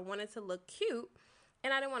because I wanted to look cute,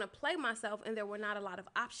 and I didn't want to play myself, and there were not a lot of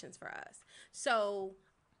options for us. So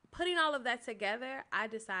putting all of that together, I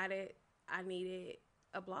decided I needed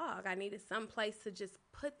a blog. I needed some place to just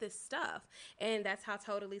put this stuff, and that's how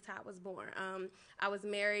Totally Tot was born. I was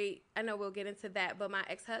married. I know we'll get into that, but my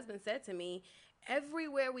ex-husband said to me,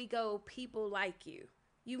 everywhere we go, people like you.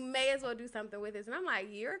 You may as well do something with this. And I'm like,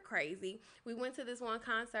 you're crazy. We went to this one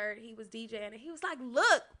concert. He was DJing, and he was like,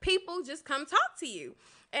 look, people just come talk to you.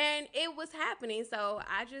 And it was happening. So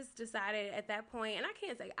I just decided at that point, and I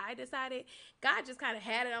can't say I decided, God just kind of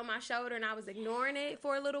had it on my shoulder, and I was ignoring it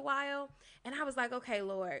for a little while. And I was like, okay,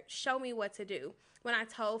 Lord, show me what to do. When I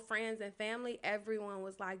told friends and family, everyone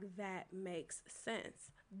was like, that makes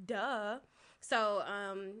sense. duh. So,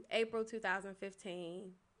 April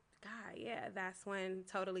 2015. God, yeah, that's when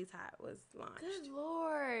Totally Tot was launched. Good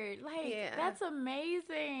Lord. Like, that's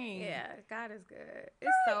amazing. Yeah, God is good.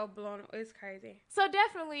 It's so blown. It's crazy. So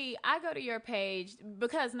definitely, I go to your page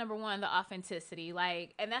because, number one, the authenticity.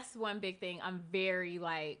 Like, and that's one big thing I'm very,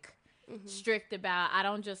 like, strict about. I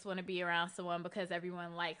don't just want to be around someone because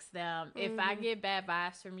everyone likes them. If I get bad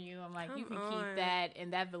vibes from you, I'm like, you can keep that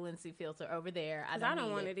and that Valencia filter over there. I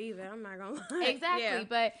don't want it either. I'm not gonna lie. Exactly. Yeah.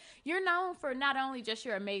 But you're known for not only just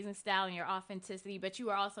your amazing style and your authenticity, but you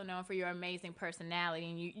are also known for your amazing personality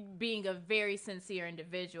and you being a very sincere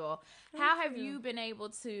individual. How have you been able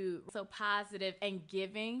to so positive and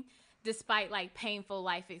giving despite like painful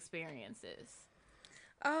life experiences?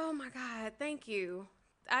 Oh my God, thank you.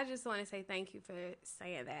 I just want to say thank you for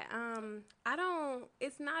saying that.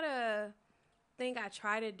 It's not a thing I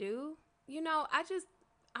try to do. You know,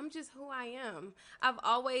 I'm just who I am.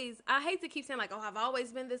 I hate to keep saying like, oh, I've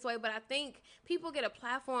always been this way, but I think people get a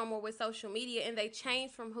platform or with social media and they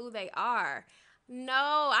change from who they are.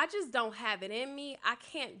 No, I just don't have it in me. I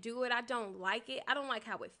can't do it. I don't like it. I don't like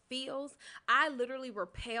how it feels. I literally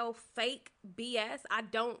repel fake BS. I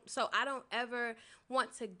don't ever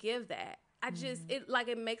want to give that.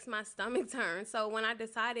 It makes my stomach turn. So when I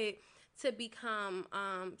decided to become,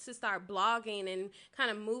 to start blogging and kind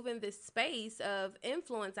of move in this space of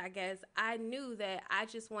influence, I guess, I knew that I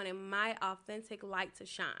just wanted my authentic light to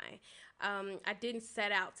shine. I didn't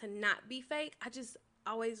set out to not be fake. I just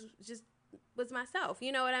always just was myself.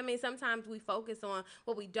 You know what I mean? Sometimes we focus on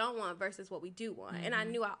what we don't want versus what we do want. And I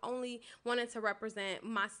knew I only wanted to represent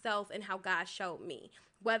myself and how God showed me.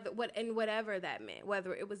 Whatever that meant,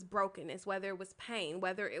 whether it was brokenness, whether it was pain,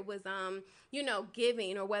 whether it was,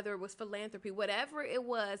 giving, or whether it was philanthropy, whatever it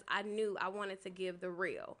was, I knew I wanted to give the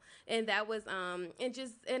real. And that was, and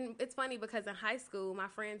it's funny because in high school, my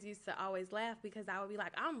friends used to always laugh because I would be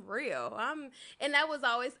like, I'm real. And that was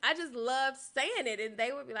always, I just loved saying it. And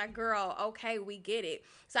they would be like, girl, okay, we get it.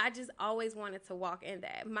 So I just always wanted to walk in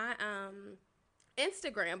that. My,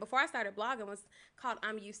 Instagram, before I started blogging, was called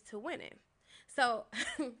I'm Used to Winning. So,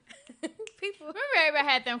 people... Remember everybody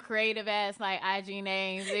had them creative ass, like, IG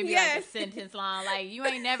names. They'd be like a sentence long. Like, you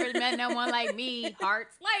ain't never met no one like me.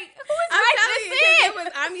 Hearts. Like, who is writing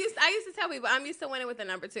this? I used to tell people, I'm used to winning with the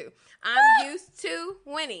number 2. I'm used to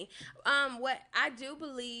winning. What I do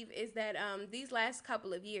believe is that these last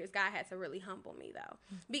couple of years, God had to really humble me, though.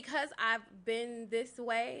 Because I've been this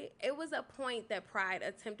way, it was a point that pride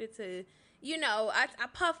attempted to... I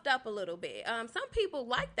puffed up a little bit. Some people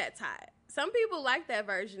like that type. Some people like that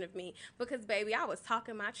version of me because, baby, I was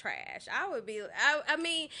talking my trash.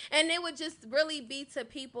 And it would just really be to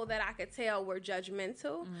people that I could tell were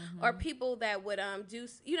judgmental or people that would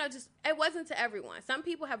it wasn't to everyone. Some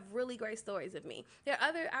people have really great stories of me.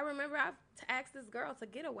 I remember I asked this girl to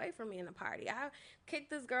get away from me in the party. I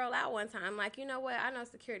kicked this girl out one time. Like, you know what? I know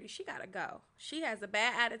security. She got to go. She has a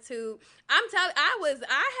bad attitude.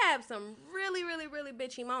 I have some really, really, really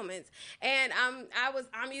bitchy moments. And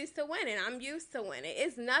I'm used to winning. I'm used to winning.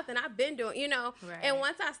 It's nothing I've been doing, Right. And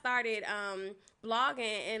once I started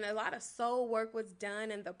blogging and a lot of soul work was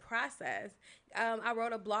done in the process, I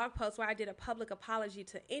wrote a blog post where I did a public apology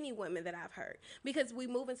to any women that I've hurt because we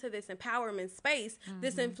move into this empowerment space,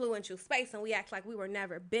 this influential space, and we act like we were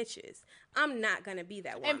never bitches. I'm not going to be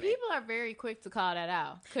that woman. And people are very quick to call that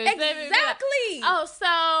out. Exactly. Like, oh, so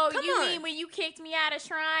Come on. Mean when you kicked me out of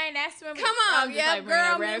Shrine, that's when we... Come on, yeah, like,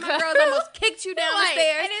 girl, me and my girls almost kicked you down the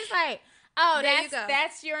stairs. And it's like... Oh,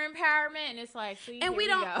 that's your empowerment, and it's like, see, and we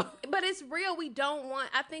don't. But it's real. We don't want.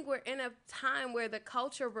 I think we're in a time where the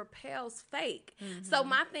culture repels fake. So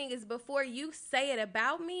my thing is, before you say it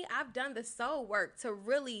about me, I've done the soul work to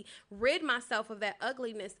really rid myself of that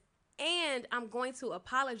ugliness. And I'm going to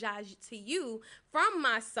apologize to you from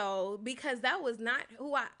my soul because that's not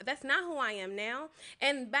who I am now.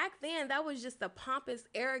 And back then, that was just a pompous,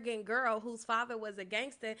 arrogant girl whose father was a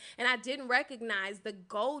gangster. And I didn't recognize the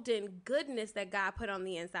golden goodness that God put on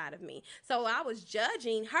the inside of me. So I was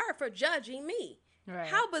judging her for judging me. Right.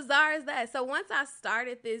 How bizarre is that? So once I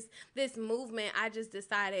started this movement, I just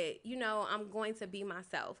decided, I'm going to be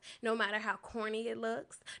myself. No matter how corny it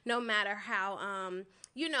looks, no matter how,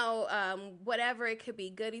 whatever it could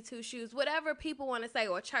be, goody two shoes, whatever people want to say,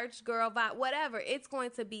 or church girl vibe, whatever, it's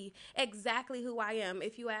going to be exactly who I am.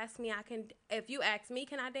 If you ask me,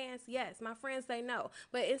 can I dance? Yes. My friends say no,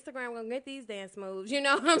 but Instagram gonna get these dance moves. You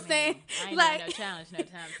know what I'm saying? I ain't doing no challenge no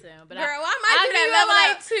time soon. But girl, I might do that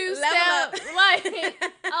like 2 step, like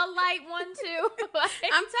a light 1, 2.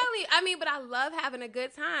 I'm telling you, but I love having a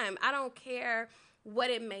good time. I don't care what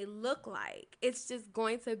it may look like. It's just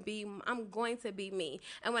going to be, I'm going to be me.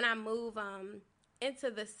 And when I move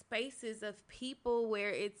into the spaces of people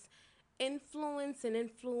where it's influence and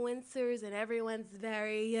influencers and everyone's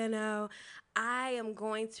very, I am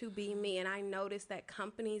going to be me. And I notice that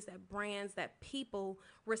companies, that brands, that people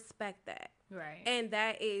respect that. Right. And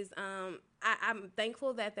that is, I'm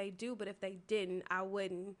thankful that they do, but if they didn't, I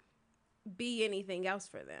wouldn't be anything else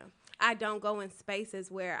for them. I don't go in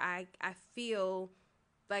spaces where I feel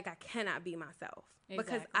like I cannot be myself.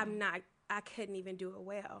 Exactly. Because I couldn't even do it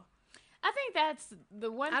well. I think that's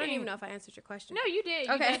the one thing. I don't even know if I answered your question. No, you did.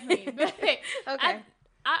 Okay. You definitely. But okay.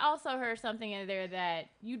 I also heard something in there that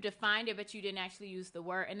you defined it, but you didn't actually use the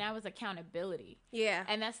word, and that was accountability. Yeah.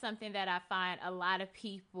 And that's something that I find a lot of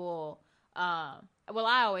people, I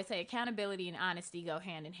always say accountability and honesty go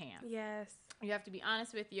hand in hand. Yes. You have to be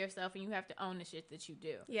honest with yourself, and you have to own the shit that you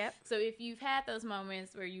do. Yep. So if you've had those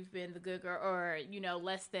moments where you've been the good girl or,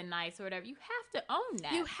 less than nice or whatever, you have to own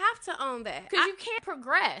that. You have to own that. Because you can't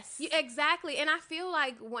progress. Exactly. And I feel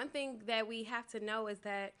like one thing that we have to know is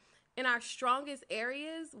that in our strongest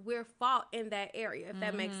areas, we're fault in that area, if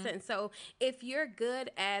that makes sense. So if you're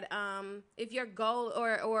good at, if your goal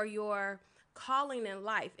or your calling in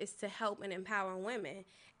life is to help and empower women,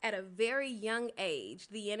 at a very young age,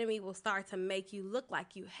 the enemy will start to make you look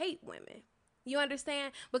like you hate women. You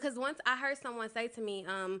understand? Because once I heard someone say to me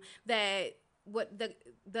that what God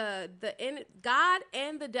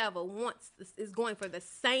and the devil is going for the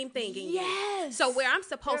same thing in you. So where I'm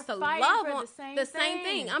supposed to love on the same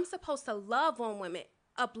thing, I'm supposed to love on women,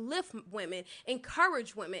 uplift women,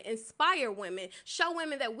 encourage women, inspire women, show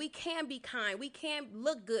women that we can be kind, we can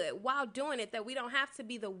look good while doing it, that we don't have to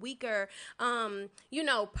be the weaker,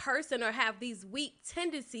 person or have these weak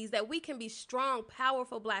tendencies, that we can be strong,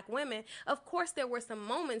 powerful Black women. Of course, there were some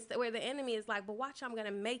moments where the enemy is like, but watch, I'm going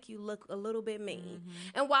to make you look a little bit mean.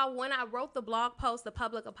 And while when I wrote the blog post, the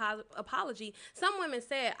public apology, some women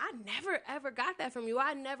said, I never, ever got that from you.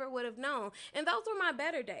 I never would have known. And those were my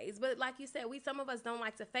better days. But like you said, some of us don't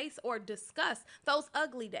like to face or discuss those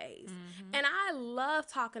ugly days. And I love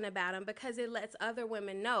talking about them because it lets other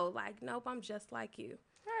women know, like, nope, I'm just like you.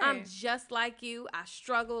 Right. I'm just like you. I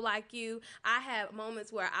struggle like you. I have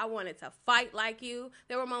moments where I wanted to fight like you.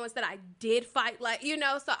 There were moments that I did fight like,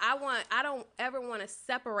 so I don't ever want to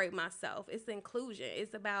separate myself. It's inclusion.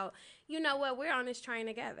 It's about, we're on this train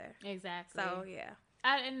together. Exactly. So, yeah.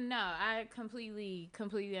 I completely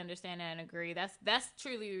understand that and agree. That's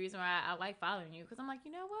truly the reason why I like following you, because I'm like,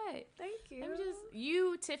 you know what? Thank you.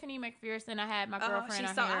 You, Tiffany McPherson. I had my girlfriend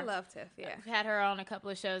on here. I love Tiff. Yeah, I've had her on a couple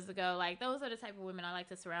of shows ago. Like, those are the type of women I like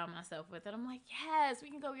to surround myself with. And I'm like, yes, we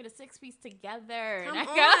can go get a 6-piece together. Come on.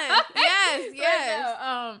 Yes.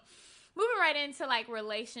 No, moving right into like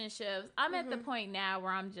relationships. I'm at the point now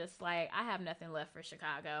where I'm just like, I have nothing left for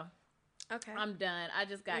Chicago. Okay. I'm done. I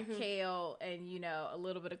just got Kale and, a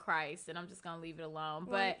little bit of Christ, and I'm just going to leave it alone.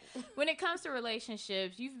 But when it comes to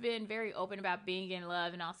relationships, you've been very open about being in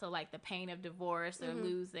love and also like the pain of divorce or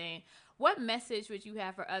losing. What message would you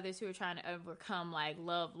have for others who are trying to overcome like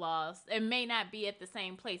love loss and may not be at the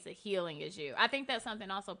same place of healing as you? I think that's something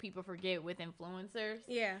also people forget with influencers.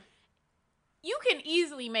 Yeah. You can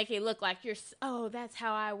easily make it look like that's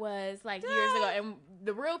how I was like years ago. And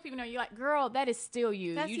the real people know, you're like, girl, that is still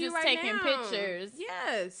you. That's you you just right taking now. pictures.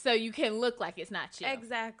 Yes. So you can look like it's not you.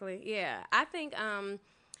 Exactly. Yeah. I think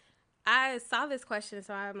I saw this question,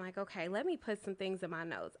 so I'm like, okay, let me put some things in my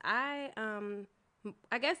notes. I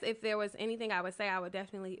guess if there was anything I would say, I would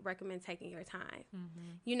definitely recommend taking your time.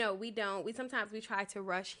 We sometimes try to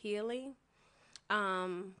rush healing.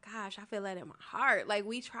 I feel that in my heart. Like,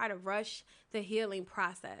 we try to rush the healing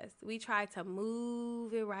process. We try to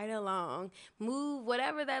move it right along, move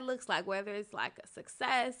whatever that looks like, whether it's like a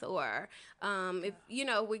success or, if,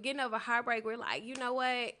 we're getting over heartbreak, we're like, you know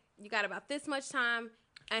what, you got about this much time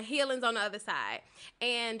and healing's on the other side.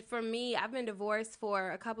 And for me, I've been divorced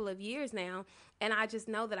for a couple of years now, and I just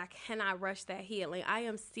know that I cannot rush that healing. I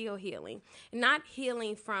am still healing, not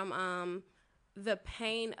healing from, the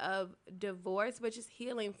pain of divorce, but just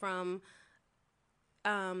healing from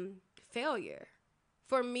failure.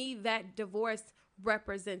 For me, that divorce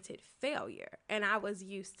represented failure, and I was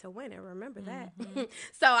used to winning. Remember that?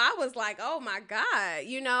 So I was like, oh my God,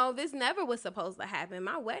 this never was supposed to happen.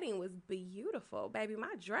 My wedding was beautiful, baby,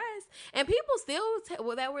 my dress, and people still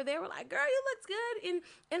that were there were like, girl, you looked good,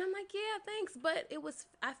 and I'm like, yeah, thanks, but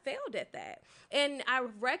I failed at that, and I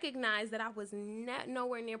recognized that I was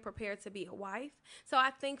nowhere near prepared to be a wife. So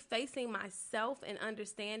I think facing myself and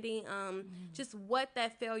understanding just what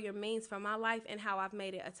that failure means for my life and how I've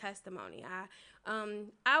made it a testimony.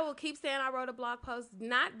 I will keep saying I wrote a blog post,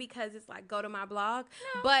 not because it's like go to my blog,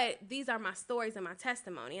 but these are my stories and my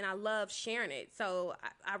testimony, and I love sharing it. So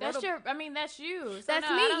I wrote that's you. So that's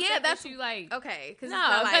no, me. I don't yeah, think that's that you like. Okay, because No, it's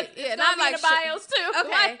not like it's not like like the bios too. Okay,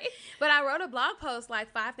 Like, but I wrote a blog post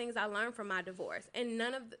like 5 things I learned from my divorce, and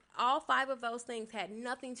all 5 of those things had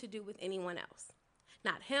nothing to do with anyone else,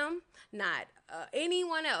 not him, not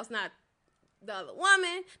anyone else, not the other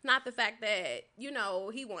woman, not the fact that,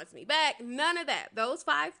 he wants me back. None of that. Those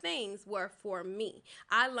 5 things were for me.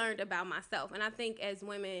 I learned about myself. And I think as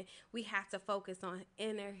women, we have to focus on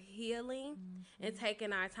inner healing and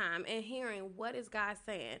taking our time and hearing what is God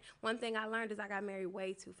saying. One thing I learned is I got married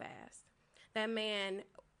way too fast. That man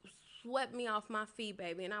swept me off my feet,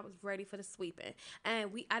 baby, and I was ready for the sweeping. And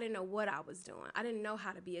I didn't know what I was doing. I didn't know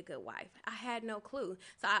how to be a good wife. I had no clue.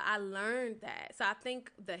 So I learned that. So I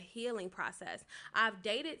think the healing process. I've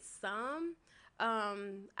dated some. I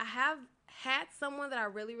have had someone that I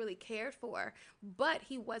really, really cared for, but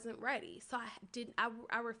he wasn't ready. So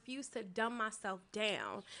I refused to dumb myself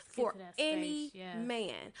down for any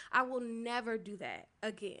man. I will never do that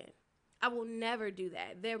again. I will never do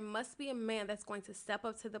that. There must be a man that's going to step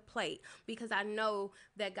up to the plate, because I know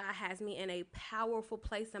that God has me in a powerful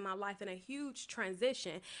place in my life, in a huge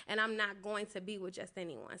transition, and I'm not going to be with just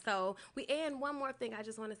anyone. So and one more thing I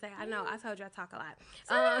just want to say. I know I told you I talk a lot.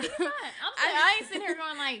 I ain't sitting here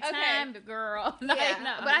going like, time, girl. No,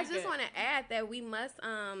 but I just want to add that we must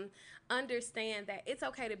understand that it's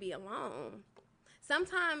okay to be alone.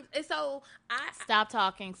 Sometimes, stop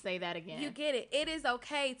talking. Say that again. You get it. It is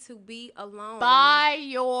okay to be alone. By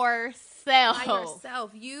yourself. By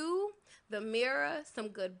yourself. You, the mirror, some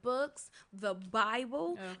good books, the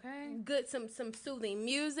Bible, some soothing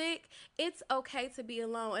music. It's okay to be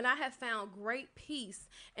alone. And I have found great peace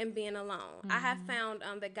in being alone. I have found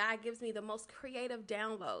that God gives me the most creative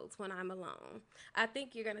downloads when I'm alone. I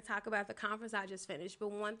think you're going to talk about the conference I just finished,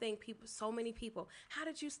 but one thing so many people, how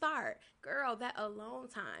did you start? Girl, that alone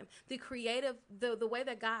time. The creative, the way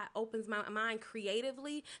that God opens my mind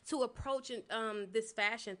creatively to approach this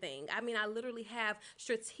fashion thing. I mean, I literally have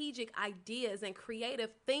strategic ideas and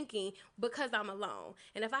creative thinking because I'm alone.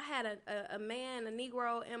 And if I had a man, a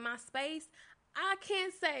Negro in my space, I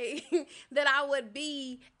can't say that I would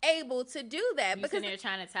be able to do that. You sitting there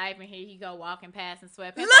trying to type, and here you go walking past and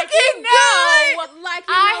sweatpants. Looking good. Like,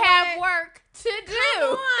 I have work to do. Come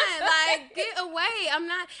on, like, get away. I'm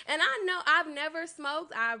not, and I know I've never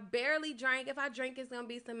smoked. I barely drank. If I drink, it's gonna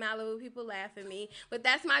be some Malibu. People laugh at me, but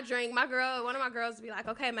that's my drink. One of my girls would be like,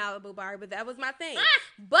 "Okay, Malibu bar," but that was my thing.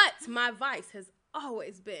 But my vice has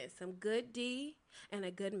always been some good D and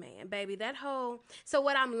a good man, baby. So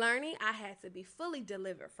what I'm learning, I had to be fully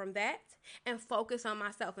delivered from that and focus on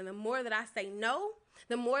myself. And the more that I say no,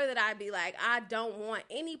 the more that I be like, I don't want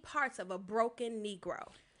any parts of a broken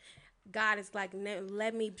Negro. God is like,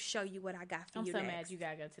 let me show you what I got for you. I'm so next. mad you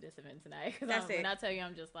gotta go to this event tonight. That's it. When I tell you,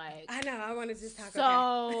 I'm just like, I know. I want to just talk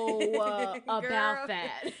about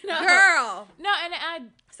that. Girl. No,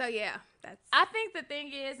 and So yeah, I think the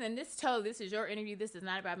thing is, and this is your interview. This is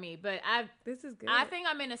not about me, but this is good. I think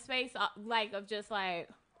I'm in a space of just like,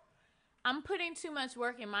 I'm putting too much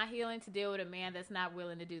work in my healing to deal with a man that's not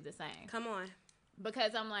willing to do the same. Come on.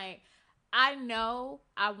 Because I'm like, I know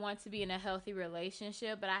I want to be in a healthy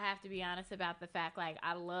relationship, but I have to be honest about the fact, like,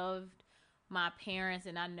 I loved my parents,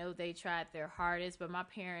 and I know they tried their hardest, but my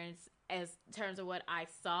parents, as terms of what I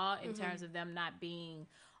saw, in terms of them not being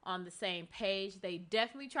on the same page, they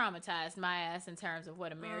definitely traumatized my ass in terms of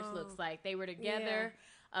what a marriage looks like. They were together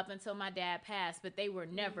up until my dad passed, but they were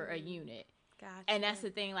never a unit. Gotcha. And that's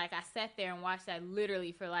the thing. Like, I sat there and watched that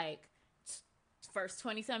literally for like first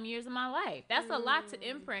 20-some years of my life. That's a lot to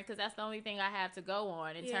imprint, because that's the only thing I have to go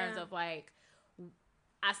on in terms of, like,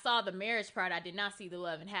 I saw the marriage part. I did not see the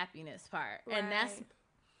love and happiness part. Right. And that's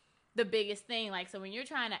the biggest thing. Like, so when you're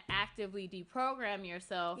trying to actively deprogram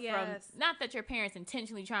yourself from, not that your parents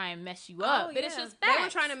intentionally try and mess you up, but it's just facts. They were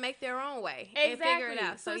trying to make their own way and figure it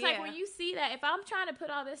out. So it's like, when you see that, if I'm trying to put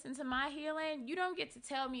all this into my healing, you don't get to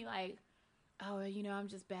tell me like, oh, I'm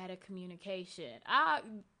just bad at communication.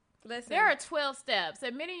 Listen, there are 12 steps.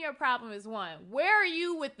 Admitting your problem is 1. Where are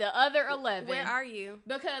you with the other 11? Where are you?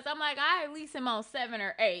 Because I'm like, I at least am on 7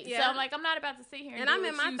 or 8. Yeah. So I'm like, I'm not about to sit here and I'm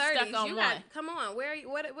in my 30s. Come on.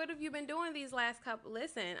 What have you been doing these last couple?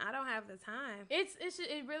 Listen, I don't have the time. It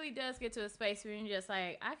really does get to a space where you're just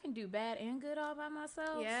like, I can do bad and good all by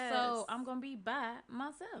myself. Yes. So I'm gonna be by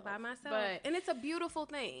myself. And it's a beautiful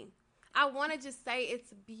thing. I want to just say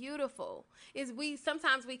it's beautiful.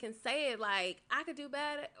 Sometimes we can say it like, I could do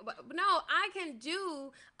better. But no, I can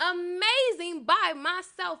do amazing by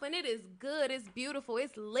myself, and it is good. It's beautiful.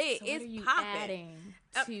 It's lit. So it's what are you popping. adding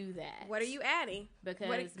to that? What are you adding?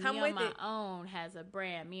 Because Me on My Own has a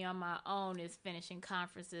brand. Me on My Own is finishing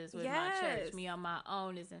conferences with my church. Me on My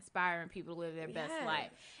Own is inspiring people to live their best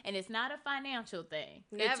life. And it's not a financial thing.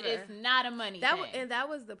 Never. It's not a money thing. And that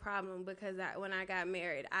was the problem, because when I got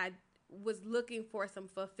married, I was looking for some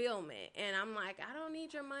fulfillment, and I'm like, I don't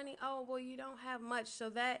need your money. Oh, well, you don't have much, so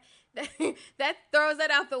that throws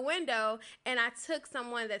that out the window. And I took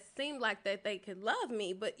someone that seemed like that they could love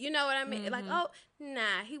me, but you know what I mean? Like, oh,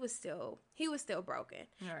 nah, he was still broken.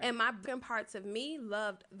 Right. And my broken parts of me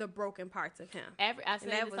loved the broken parts of him. I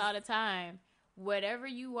say this all the time. Whatever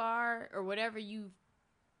you are, or whatever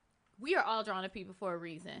we are all drawn to people for a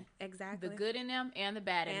reason. Exactly. The good in them and the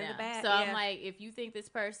bad in them. So yeah. I'm like, if you think this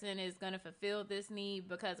person is going to fulfill this need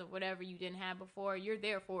because of whatever you didn't have before, you're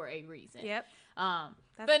there for a reason. Yep.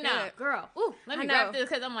 But good. No, girl. Ooh, let me wrap this,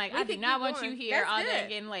 because I'm like, I do not want you here all day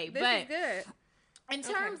getting late. This is good. In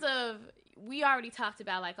terms of, we already talked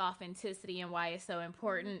about like authenticity and why it's so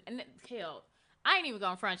important. And hell, I ain't even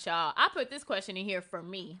gonna front y'all. I put this question in here for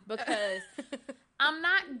me because I'm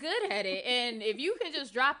not good at it. And if you can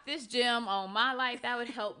just drop this gem on my life, that would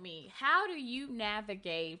help me. How do you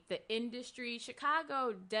navigate the industry?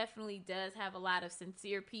 Chicago definitely does have a lot of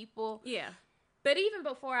sincere people. Yeah. But even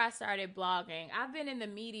before I started blogging, I've been in the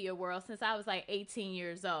media world since I was like 18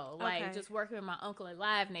 years old. Like just working with my uncle at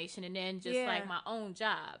Live Nation, and then just like my own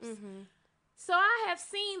jobs. Mm-hmm. So I have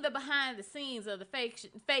seen the behind the scenes of the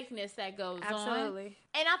fakeness that goes on. Absolutely.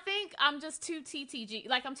 And I think I'm just too TTG.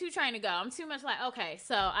 Like, I'm too trained to go. I'm too much like, okay,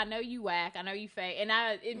 so I know you whack. I know you fake. And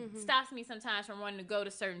it stops me sometimes from wanting to go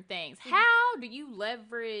to certain things. Mm-hmm. How do you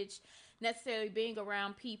leverage necessarily being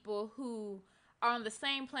around people who are on the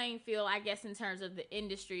same playing field, I guess, in terms of the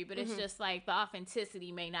industry, but it's just like the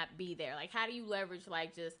authenticity may not be there? Like, how do you leverage,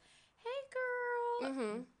 like, just, hey,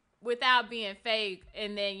 girl, without being fake?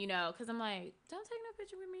 And then, you know, because I'm like, don't take no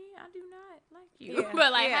picture with me. I do not like you. Yeah.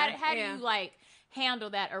 But, like, how do you, like, handle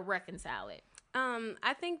that or reconcile it?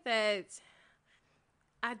 I think that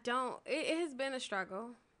it has been a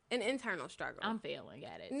struggle. An internal struggle. I'm failing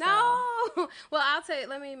at it. No. So. Well, I'll tell you.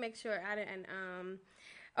 Let me make sure I didn't.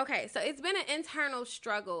 Okay, so it's been an internal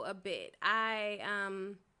struggle a bit. A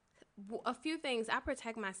few things. I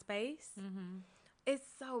protect my space. Mm-hmm. It's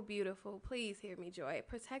so beautiful. Please hear me, Joy.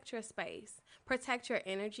 Protect your space. Protect your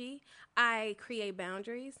energy. I create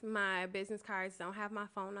boundaries. My business cards don't have my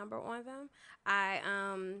phone number on them.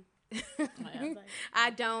 I'm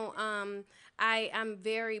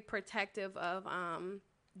very protective of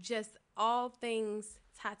just all things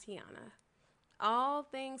Tatiana. All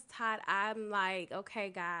things Todd, I'm like, okay,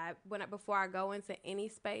 God, before I go into any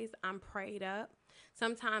space, I'm prayed up.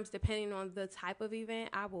 Sometimes, depending on the type of event,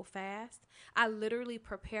 I will fast. I literally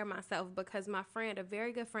prepare myself because my friend, a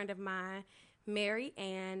very good friend of mine, Mary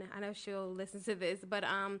Ann, I know she'll listen to this, but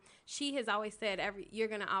she has always said you're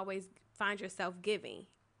gonna always find yourself giving.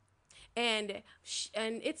 And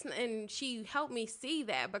she helped me see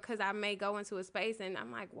that, because I may go into a space and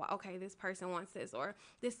I'm like, well, okay, this person wants this, or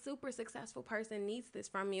this super successful person needs this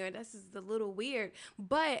from you, and this is a little weird,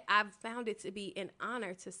 but I've found it to be an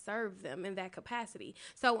honor to serve them in that capacity.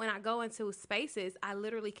 So when I go into spaces, I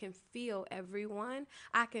literally can feel everyone.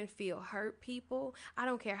 I can feel hurt people. I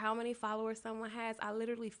don't care how many followers someone has. I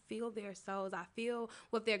literally feel their souls. I feel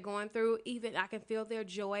what they're going through. Even I can feel their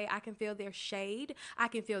joy. I can feel their shade. I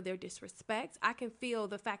can feel their disrespect. I can feel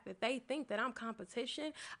the fact that they think that I'm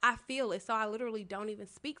competition. I feel it. So I literally don't even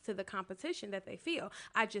speak to the competition that they feel.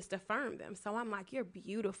 I just affirm them. So I'm like, you're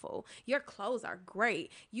beautiful. Your clothes are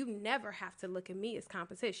great. You never have to look at me as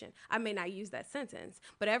competition. I may not use that sentence,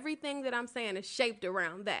 but everything that I'm saying is shaped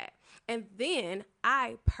around that. And then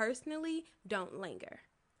I personally don't linger.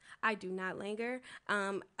 I do not linger.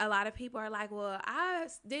 A lot of people are like, well, I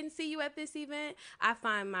didn't see you at this event. I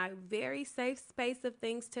find my very safe space of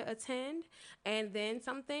things to attend. And then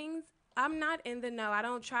some things, I'm not in the know. I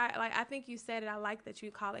don't try. Like, I think you said it. I like that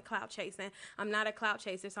you call it clout chasing. I'm not a clout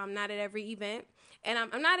chaser, so I'm not at every event. And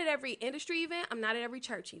I'm not at every industry event. I'm not at every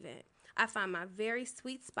church event. I find my very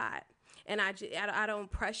sweet spot. And I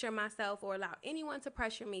don't pressure myself or allow anyone to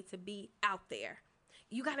pressure me to be out there.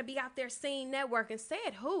 You got to be out there seeing, networking.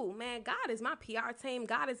 Said who? Man, God is my PR team.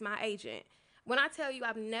 God is my agent. When I tell you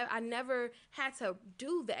I never had to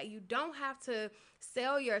do that. You don't have to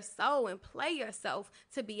sell your soul and play yourself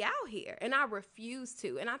to be out here. And I refuse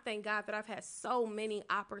to. And I thank God that I've had so many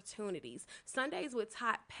opportunities. Sundays with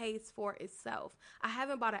Tot pays for itself. I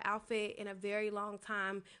haven't bought an outfit in a very long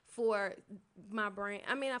time for my brand.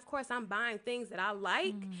 I mean, of course, I'm buying things that I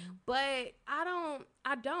like, but I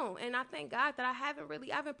don't. And I thank God that I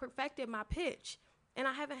haven't perfected my pitch, and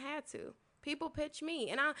I haven't had to. People pitch me,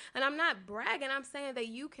 and I'm not bragging. I'm saying that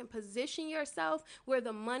you can position yourself where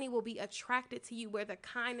the money will be attracted to you, where the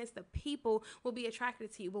kindness, the people will be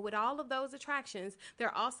attracted to you. But with all of those attractions,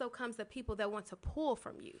 there also comes the people that want to pull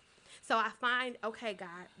from you. So I find, okay,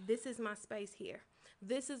 God, this is my space here.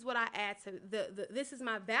 This is what I add to this is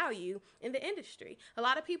my value in the industry. A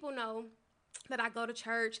lot of people know that I go to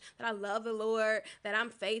church, that I love the Lord, that I'm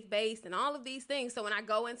faith-based and all of these things. So when I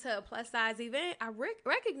go into a plus-size event, I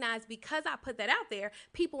recognize, because I put that out there,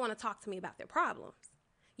 people want to talk to me about their problems.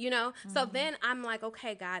 You know, so then I'm like,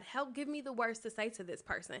 okay, God, help give me the words to say to this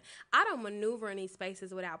person. I don't maneuver in these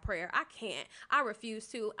spaces without prayer. I can't. I refuse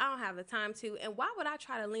to. I don't have the time to. And why would I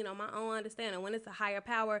try to lean on my own understanding when it's a higher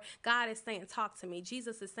power? God is saying, talk to me.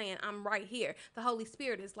 Jesus is saying, I'm right here. The Holy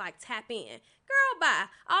Spirit is like, tap in. Girl, bye.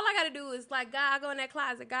 All I got to do is like, God, I go in that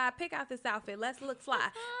closet. God, pick out this outfit. Let's look fly.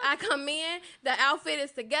 I come in. The outfit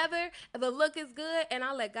is together. The look is good. And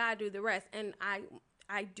I let God do the rest. And I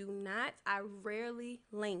rarely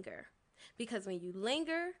linger, because when you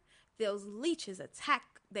linger, those leeches attack,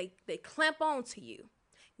 they clamp onto you.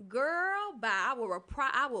 Girl, bye.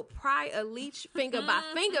 I will pry a leech finger by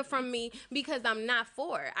finger from me, because I'm not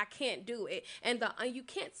for it. I can't do it. And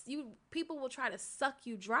people will try to suck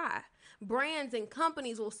you dry. Brands and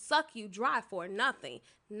companies will suck you dry for nothing.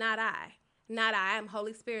 Not I. I'm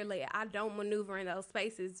Holy Spirit led. I don't maneuver in those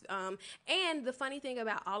spaces. And the funny thing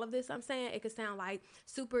about all of this, I'm saying, it could sound like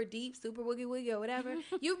super deep, super woogie woogie or whatever.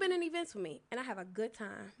 You've been in events with me, and I have a good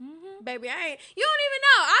time. Baby, you don't even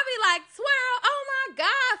know. I'll be like, twirl, oh my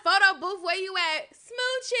God, photo booth, where you at?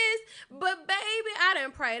 Smooches. But baby, I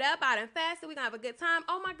done prayed up, I done fasted, we gonna have a good time.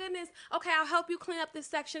 Oh my goodness. Okay, I'll help you clean up this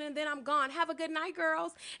section, and then I'm gone. Have a good night,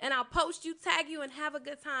 girls. And I'll post you, tag you, and have a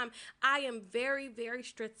good time. I am very, very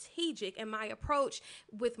strategic in my approach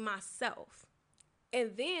with myself,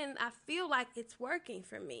 and then I feel like it's working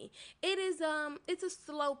for me. It's a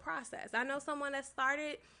slow process. I know someone that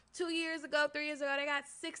started 2 years ago, 3 years ago, they got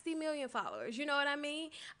 60 million followers. You know what I mean?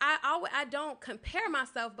 I don't compare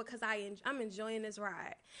myself, because I'm enjoying this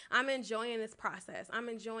ride. I'm enjoying this process. I'm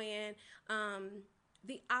enjoying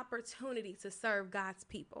the opportunity to serve God's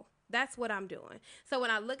people. That's what I'm doing. So when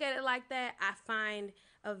I look at it like that, I find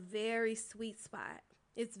a very sweet spot.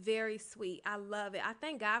 It's very sweet. I love it. I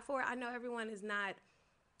thank God for it. I know everyone is not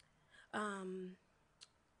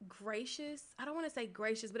gracious. I don't want to say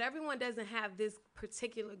gracious, but everyone doesn't have this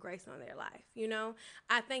particular grace on their life. You know,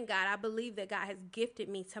 I thank God. I believe that God has gifted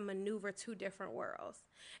me to maneuver two different worlds.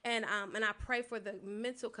 And I pray for the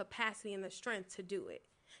mental capacity and the strength to do it.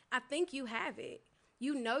 I think you have it.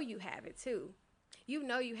 You know you have it too. You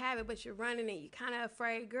know you have it, but you're running and you're kind of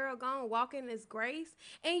afraid. Girl, go and walk in this grace.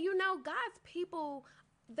 And you know, God's people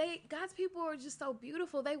are just so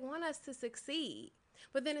beautiful. They want us to succeed.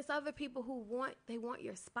 But then it's other people who want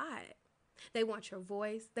your spot. They want your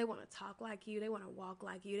voice. They want to talk like you. They want to walk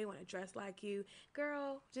like you. They want to dress like you.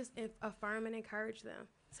 Girl, just affirm and encourage them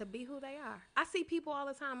to be who they are. I see people all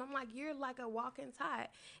the time. I'm like, you're like a walking Tot.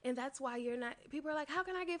 And that's why you're not. People are like, how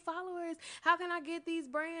can I get followers? How can I get these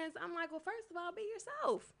brands? I'm like, well, first of all, be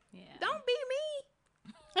yourself. Yeah. Don't be me.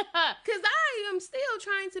 Because I am still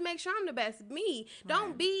trying to make sure I'm the best me.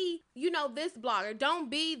 Don't be, this blogger. Don't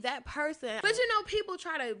be that person. But, people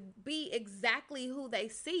try to be exactly who they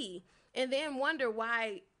see and then wonder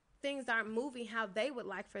why things aren't moving how they would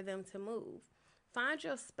like for them to move. Find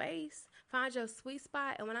your space. Find your sweet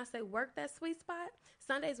spot. And when I say work that sweet spot,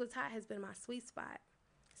 Sundays with Tot has been my sweet spot.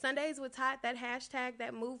 Sundays with Tot, that hashtag,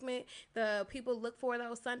 that movement, the people look for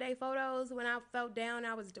those Sunday photos. When I felt down,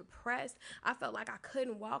 I was depressed. I felt like I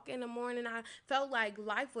couldn't walk in the morning. I felt like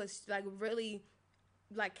life was like really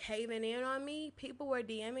like caving in on me. People were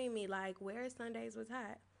DMing me like, where is Sundays with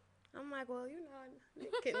Tot? I'm like, well,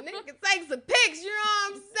 nigga can take some pics, you know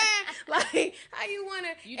what I'm saying? Like, how you want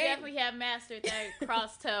to... You definitely have mastered that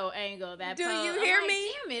cross-toe angle. That do pose. You hear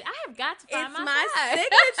me? Damn it, I have got to find it's my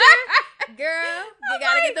signature. Girl, you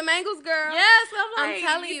got to get them angles, girl. Yes, I'm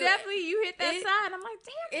telling you. Definitely, you hit that side. I'm like,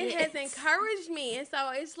 damn it. It has encouraged me. And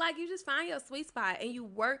so it's like you just find your sweet spot and you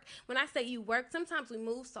work. When I say you work, sometimes we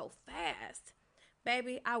move so fast.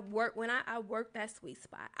 Baby, I work when I work that sweet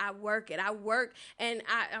spot. I work it. And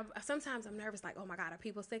I sometimes I'm nervous, like, oh my God, are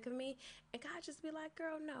people sick of me? And God just be like,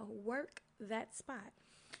 girl, no, work that spot.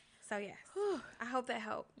 So yes, I hope that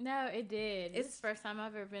helped. No, it did. It's the first time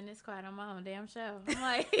I've ever been this quiet on my own damn show. I'm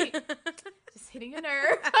like, just hitting a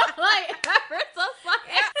nerve. I'm like,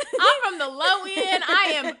 I'm from the low end.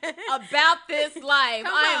 I am about this life.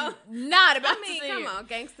 I am not about to see come on,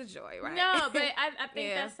 gangsta joy, right? No, but I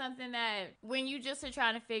think that's something that when you just are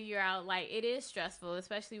trying to figure out, like, it is stressful,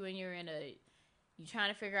 especially when you're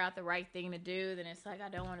trying to figure out the right thing to do. Then it's like, I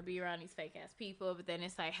don't want to be around these fake ass people. But then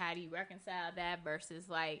it's like, how do you reconcile that versus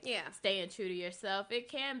like staying true to yourself? It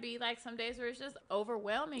can be like some days where it's just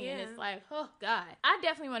overwhelming and it's like, oh God. I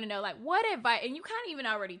definitely want to know, like, what advice, and you kind of even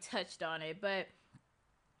already touched on it, but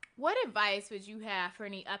what advice would you have for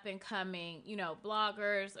any up and coming,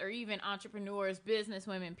 bloggers or even entrepreneurs, business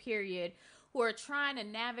women, period, who are trying to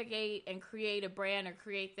navigate and create a brand or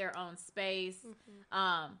create their own space?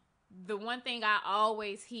 The one thing I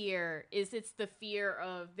always hear is it's the fear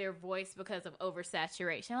of their voice because of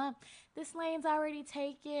oversaturation. This lane's already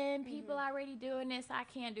taken. People already doing this. I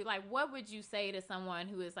can't do. Like, what would you say to someone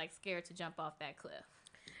who is like scared to jump off that cliff?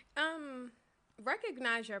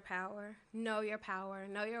 Recognize your power. Know your power.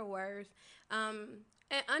 Know your worth. And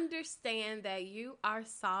understand that you are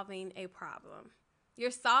solving a problem. You're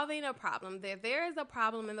solving a problem. There is a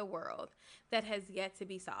problem in the world that has yet to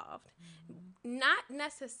be solved. Not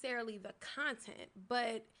necessarily the content,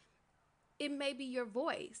 but it may be your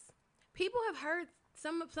voice. People have heard,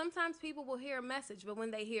 sometimes people will hear a message, but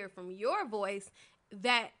when they hear from your voice,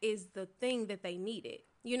 that is the thing that they needed.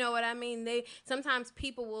 You know what I mean? Sometimes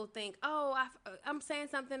people will think, oh, I'm saying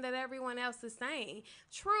something that everyone else is saying.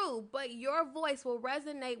 True, but your voice will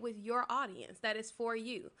resonate with your audience. That is for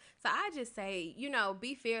you. So I just say,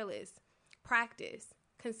 be fearless, practice,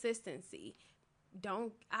 consistency.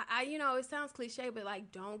 It sounds cliche, but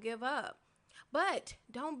like, don't give up. But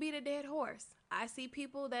don't beat a dead horse. I see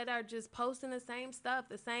people that are just posting the same stuff,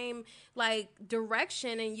 the same like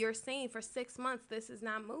direction, and you're seeing for 6 months, this is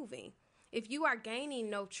not moving. If you are gaining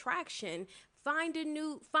no traction, find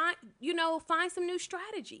some new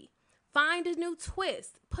strategy. Find a new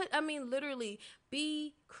twist. Literally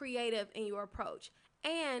be creative in your approach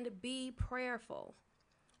and be prayerful.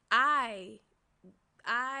 I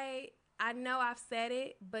know I've said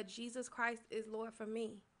it, but Jesus Christ is Lord for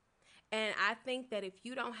me. And I think that if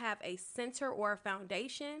you don't have a center or a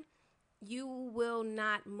foundation, you will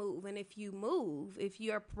not move. And if you move, if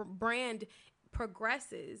your brand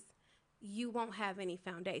progresses, you won't have any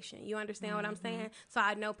foundation. You understand what I'm saying? So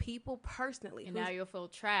I know people personally. And now you'll feel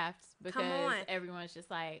trapped because everyone's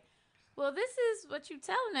just like, well, this is what you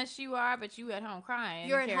telling us you are, but you at home crying.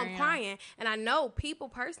 You're at home crying. And I know people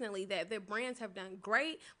personally that their brands have done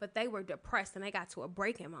great, but they were depressed and they got to a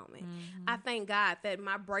breaking moment. I thank God that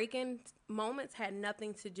my breaking moments had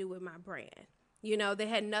nothing to do with my brand. They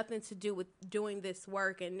had nothing to do with doing this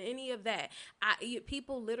work and any of that.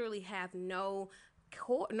 People literally have no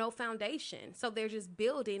foundation, so they're just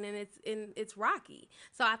building and it's rocky.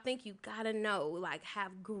 So I think you gotta know, like,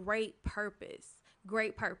 have great purpose.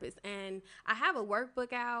 And I have a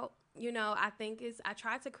workbook out. I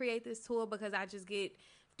tried to create this tool because I just get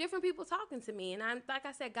different people talking to me, and like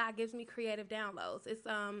I said, God gives me creative downloads.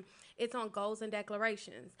 It's on goals and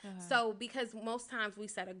declarations. So because most times we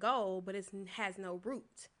set a goal, but it has no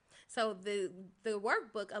root. So the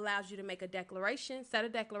workbook allows you to make a declaration, set a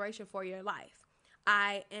declaration for your life.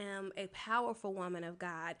 I am a powerful woman of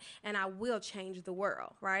God, and I will change the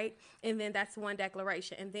world, right? And then that's one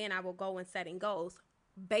declaration. And then I will go and setting goals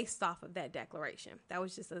based off of that declaration. That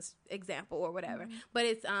was just an example or whatever. But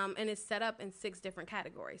it's set up in 6 different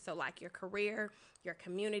categories. So like your career, your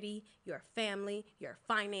community, your family, your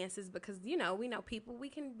finances, because, we know people, we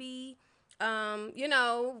can be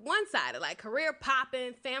one-sided, like career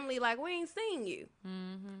popping, family, like we ain't seeing you.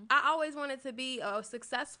 I always wanted to be a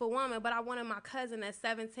successful woman, but I wanted my cousin that's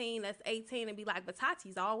 17, that's 18, and be like, but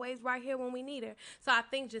Tati's always right here when we need her. So I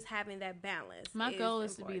think just having that balance. My goal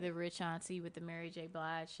is to be the rich auntie with the Mary J.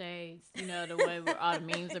 Blige shades, the one where all the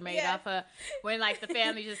memes are made off of, when like the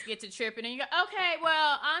family just get to tripping and you go, okay,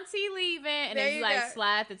 well, auntie leaving, and then you like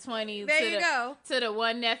slide the 20 to the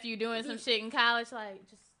one nephew doing some shit in college, like,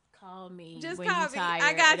 just call me when you're tired.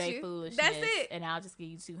 I got you. Foolishness, that's it. And I'll just give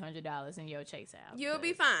you $200 in your chase out. You'll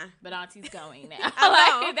be fine. But auntie's going now.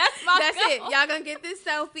 Like, that's goal. It. Y'all gonna get this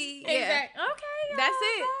selfie. Exactly. Yeah. Okay. That's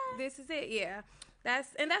it. This is it. Yeah.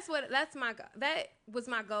 That's my goal. That was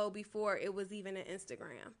my goal before it was even an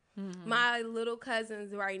Instagram. My little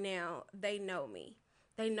cousins right now, they know me.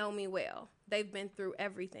 They know me well. They've been through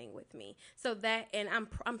everything with me. So that, and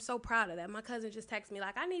I'm so proud of that. My cousin just texted me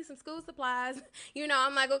like, I need some school supplies.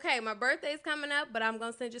 I'm like, okay, my birthday's coming up, but I'm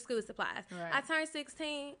going to send you school supplies. Right. I turned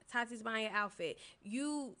 16, Tati's buying your outfit.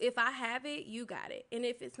 If I have it, you got it. And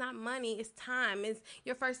if it's not money, it's time. It's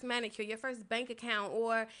your first manicure, your first bank account,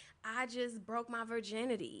 or I just broke my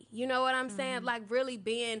virginity. You know what I'm saying? Like really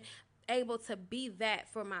being able to be that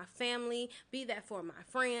for my family, be that for my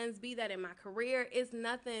friends, be that in my career. It's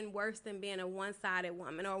nothing worse than being a one-sided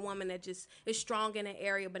woman or a woman that just is strong in an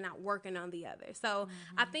area but not working on the other. So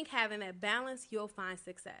I think having that balance, you'll find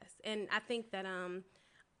success. And I think that I'm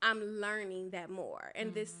learning that more.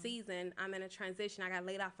 And this season, I'm in a transition. I got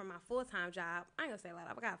laid off from my full-time job. I ain't gonna say laid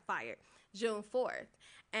off. I got fired June 4th.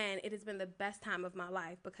 And it has been the best time of my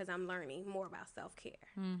life because I'm learning more about self-care.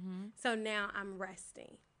 So now I'm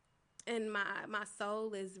resting. And my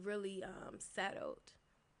soul is really settled.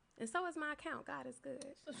 And so is my account. God is good.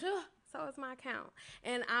 So is my account.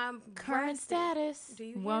 And I'm Current resting. status. Do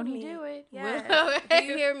you hear Won't me? he do it? Yeah. Do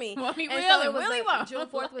you hear me? Won't he And will? so It really won't. June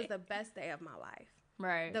 4th was the best day of my life.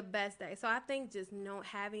 Right. The best day. So I think just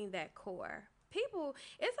having that core. People,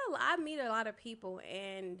 I meet a lot of people,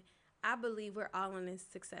 and I believe we're all on this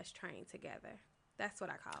success train together. That's what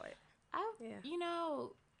I call it.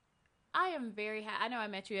 I am very happy. I know I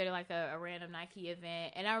met you at like a random Nike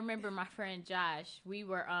event, and I remember my friend Josh. We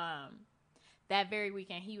were that very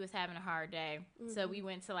weekend he was having a hard day, so we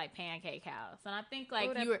went to like Pancake House, and I think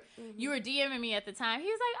like you were DMing me at the time. He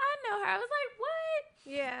was like, I know her. I was like,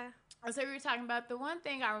 what? Yeah. So we were talking about the one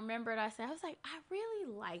thing I remembered. I said, I was like, I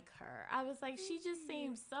really like her. I was like, she just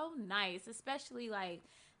seems so nice, especially like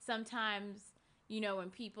sometimes. When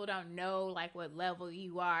people don't know, like, what level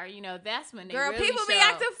you are, that's when they really people be show.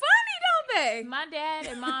 acting funny, don't they? My dad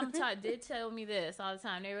and mom did tell me this all the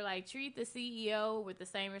time. They were like, treat the CEO with the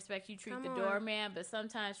same respect you treat the doorman, but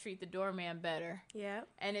sometimes treat the doorman better. Yeah.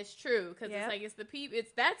 And it's true, because it's like, it's the people,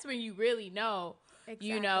 that's when you really know,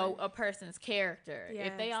 a person's character. Yes.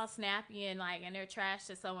 If they all snappy and they're trash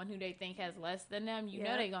to someone who they think has less than them,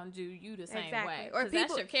 know they're going to do you the same way. Or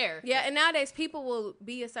that's your character. Yeah, and nowadays people will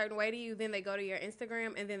be a certain way to you, then they go to your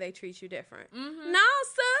Instagram, and then they treat you different. No,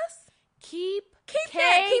 sis. Keep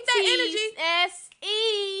that energy.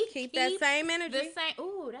 S-E. Keep that same energy.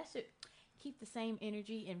 Keep the same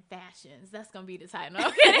energy in fashions. That's going to be the title. I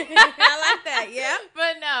like that, yeah.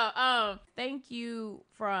 But no, thank you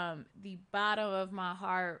from the bottom of my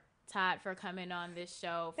heart, Todd, for coming on this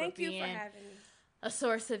show. Thank you for having me. A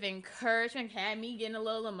source of encouragement, had me getting a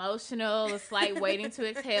little emotional, a slight waiting to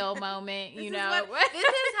exhale moment, This is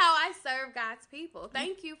how I serve God's people.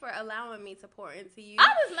 Thank you for allowing me to pour into you. I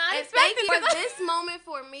was not expecting for this moment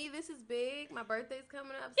for me. This is big. My birthday's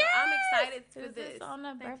coming up, so I'm excited for this. On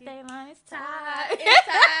the birthday line, it's Todd. It's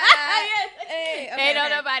Todd. Yes. Hey,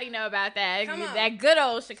 don't nobody know about that. Come on. That good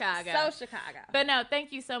old Chicago. So Chicago. But no,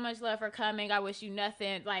 thank you so much, love, for coming. I wish you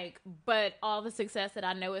nothing but all the success that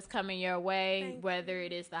I know is coming your way. Whether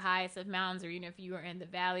it is the highest of mountains or even if you are in the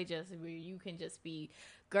valley, just where you can just be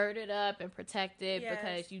girded up and protected,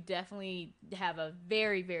 because you definitely have a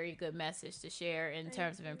very, very good message to share in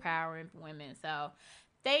terms of empowering women. So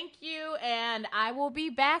thank you, and I will be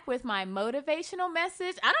back with my motivational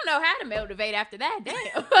message. I don't know how to motivate after that.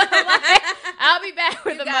 Damn. I'll be back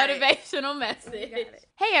with a motivational message.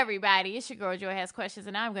 Hey, everybody. It's your girl, Joy Has Questions,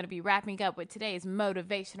 and I'm going to be wrapping up with today's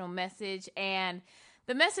motivational message. And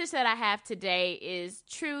the message that I have today is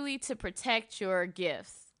truly to protect your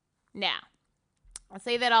gifts. Now, I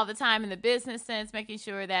say that all the time in the business sense, making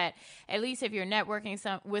sure that at least if you're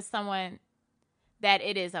networking with someone, that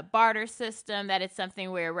it is a barter system, that it's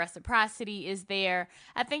something where reciprocity is there.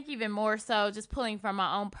 I think even more so, just pulling from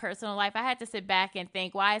my own personal life, I had to sit back and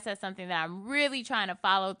think, why is that something that I'm really trying to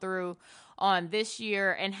follow through on this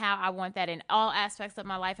year, and how I want that in all aspects of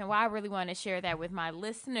my life, and why I really want to share that with my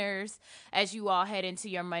listeners as you all head into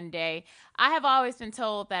your Monday. I have always been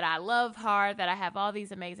told that I love hard, that I have all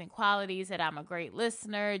these amazing qualities, that I'm a great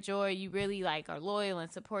listener. Joy, you really are loyal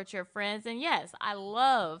and support your friends. And yes, I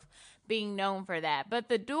love being known for that. But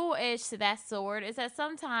the dual edge to that sword is that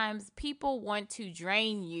sometimes people want to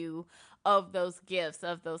drain you of those gifts,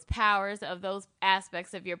 of those powers, of those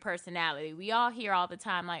aspects of your personality. We all hear all the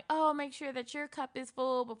time, make sure that your cup is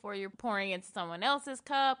full before you're pouring into someone else's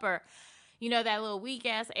cup, or, that little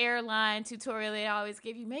weak-ass airline tutorial they always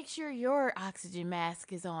give you. Make sure your oxygen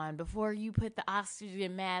mask is on before you put the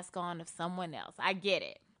oxygen mask on of someone else. I get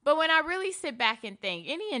it. But when I really sit back and think,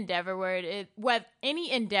 any endeavor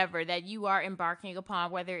that you are embarking upon,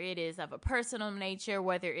 whether it is of a personal nature,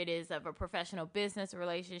 whether it is of a professional business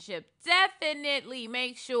relationship, definitely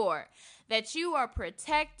make sure that you are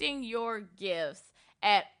protecting your gifts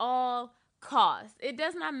at all costs. It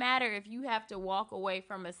does not matter if you have to walk away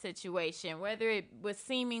from a situation, whether it was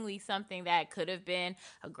seemingly something that could have been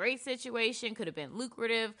a great situation, could have been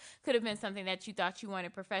lucrative, could have been something that you thought you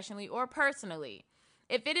wanted professionally or personally.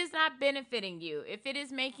 If it is not benefiting you, if it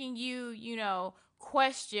is making you,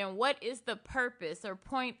 question what is the purpose or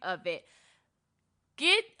point of it,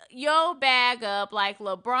 get your bag up like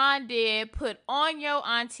LeBron did, put on your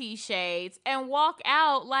auntie shades, and walk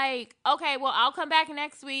out like, okay, well, I'll come back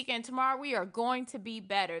next week, and tomorrow we are going to be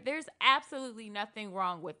better. There's absolutely nothing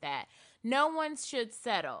wrong with that. No one should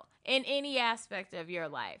settle in any aspect of your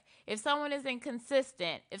life. If someone is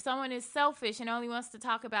inconsistent, if someone is selfish and only wants to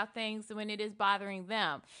talk about things when it is bothering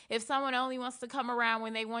them, if someone only wants to come around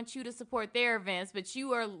when they want you to support their events, but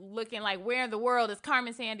you are looking like, where in the world is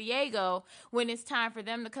Carmen Sandiego when it's time for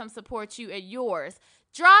them to come support you at yours?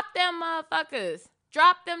 Drop them motherfuckers.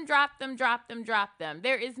 Drop them, drop them, drop them, drop them.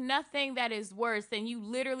 There is nothing that is worse than you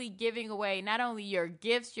literally giving away not only your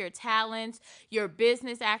gifts, your talents, your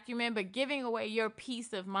business acumen, but giving away your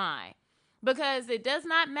peace of mind. Because it does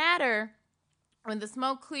not matter when the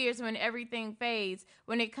smoke clears, when everything fades,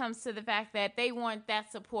 when it comes to the fact that they want that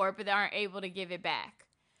support, but they aren't able to give it back.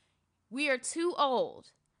 We are too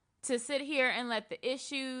old to sit here and let the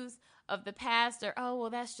issues of the past or, oh, well,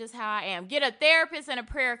 that's just how I am. Get a therapist and a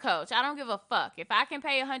prayer coach. I don't give a fuck. If I can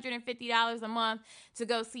pay $150 a month to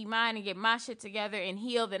go see mine and get my shit together and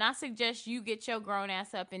heal, then I suggest you get your grown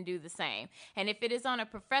ass up and do the same. And if it is on a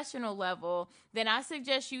professional level, then I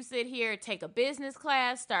suggest you sit here, take a business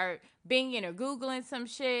class, start binging or Googling some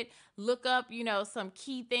shit, look up, some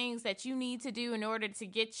key things that you need to do in order to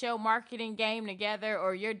get your marketing game together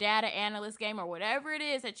or your data analyst game or whatever it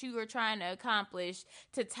is that you are trying to accomplish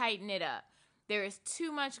to tighten it up. There is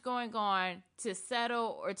too much going on to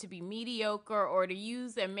settle or to be mediocre or to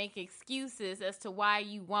use and make excuses as to why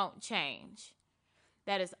you won't change.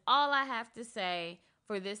 That is all I have to say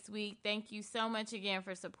for this week. Thank you so much again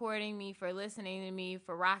for supporting me, for listening to me,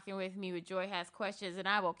 for rocking with me with Joy Has Questions, and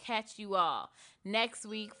I will catch you all next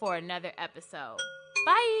week for another episode.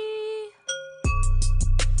 Bye!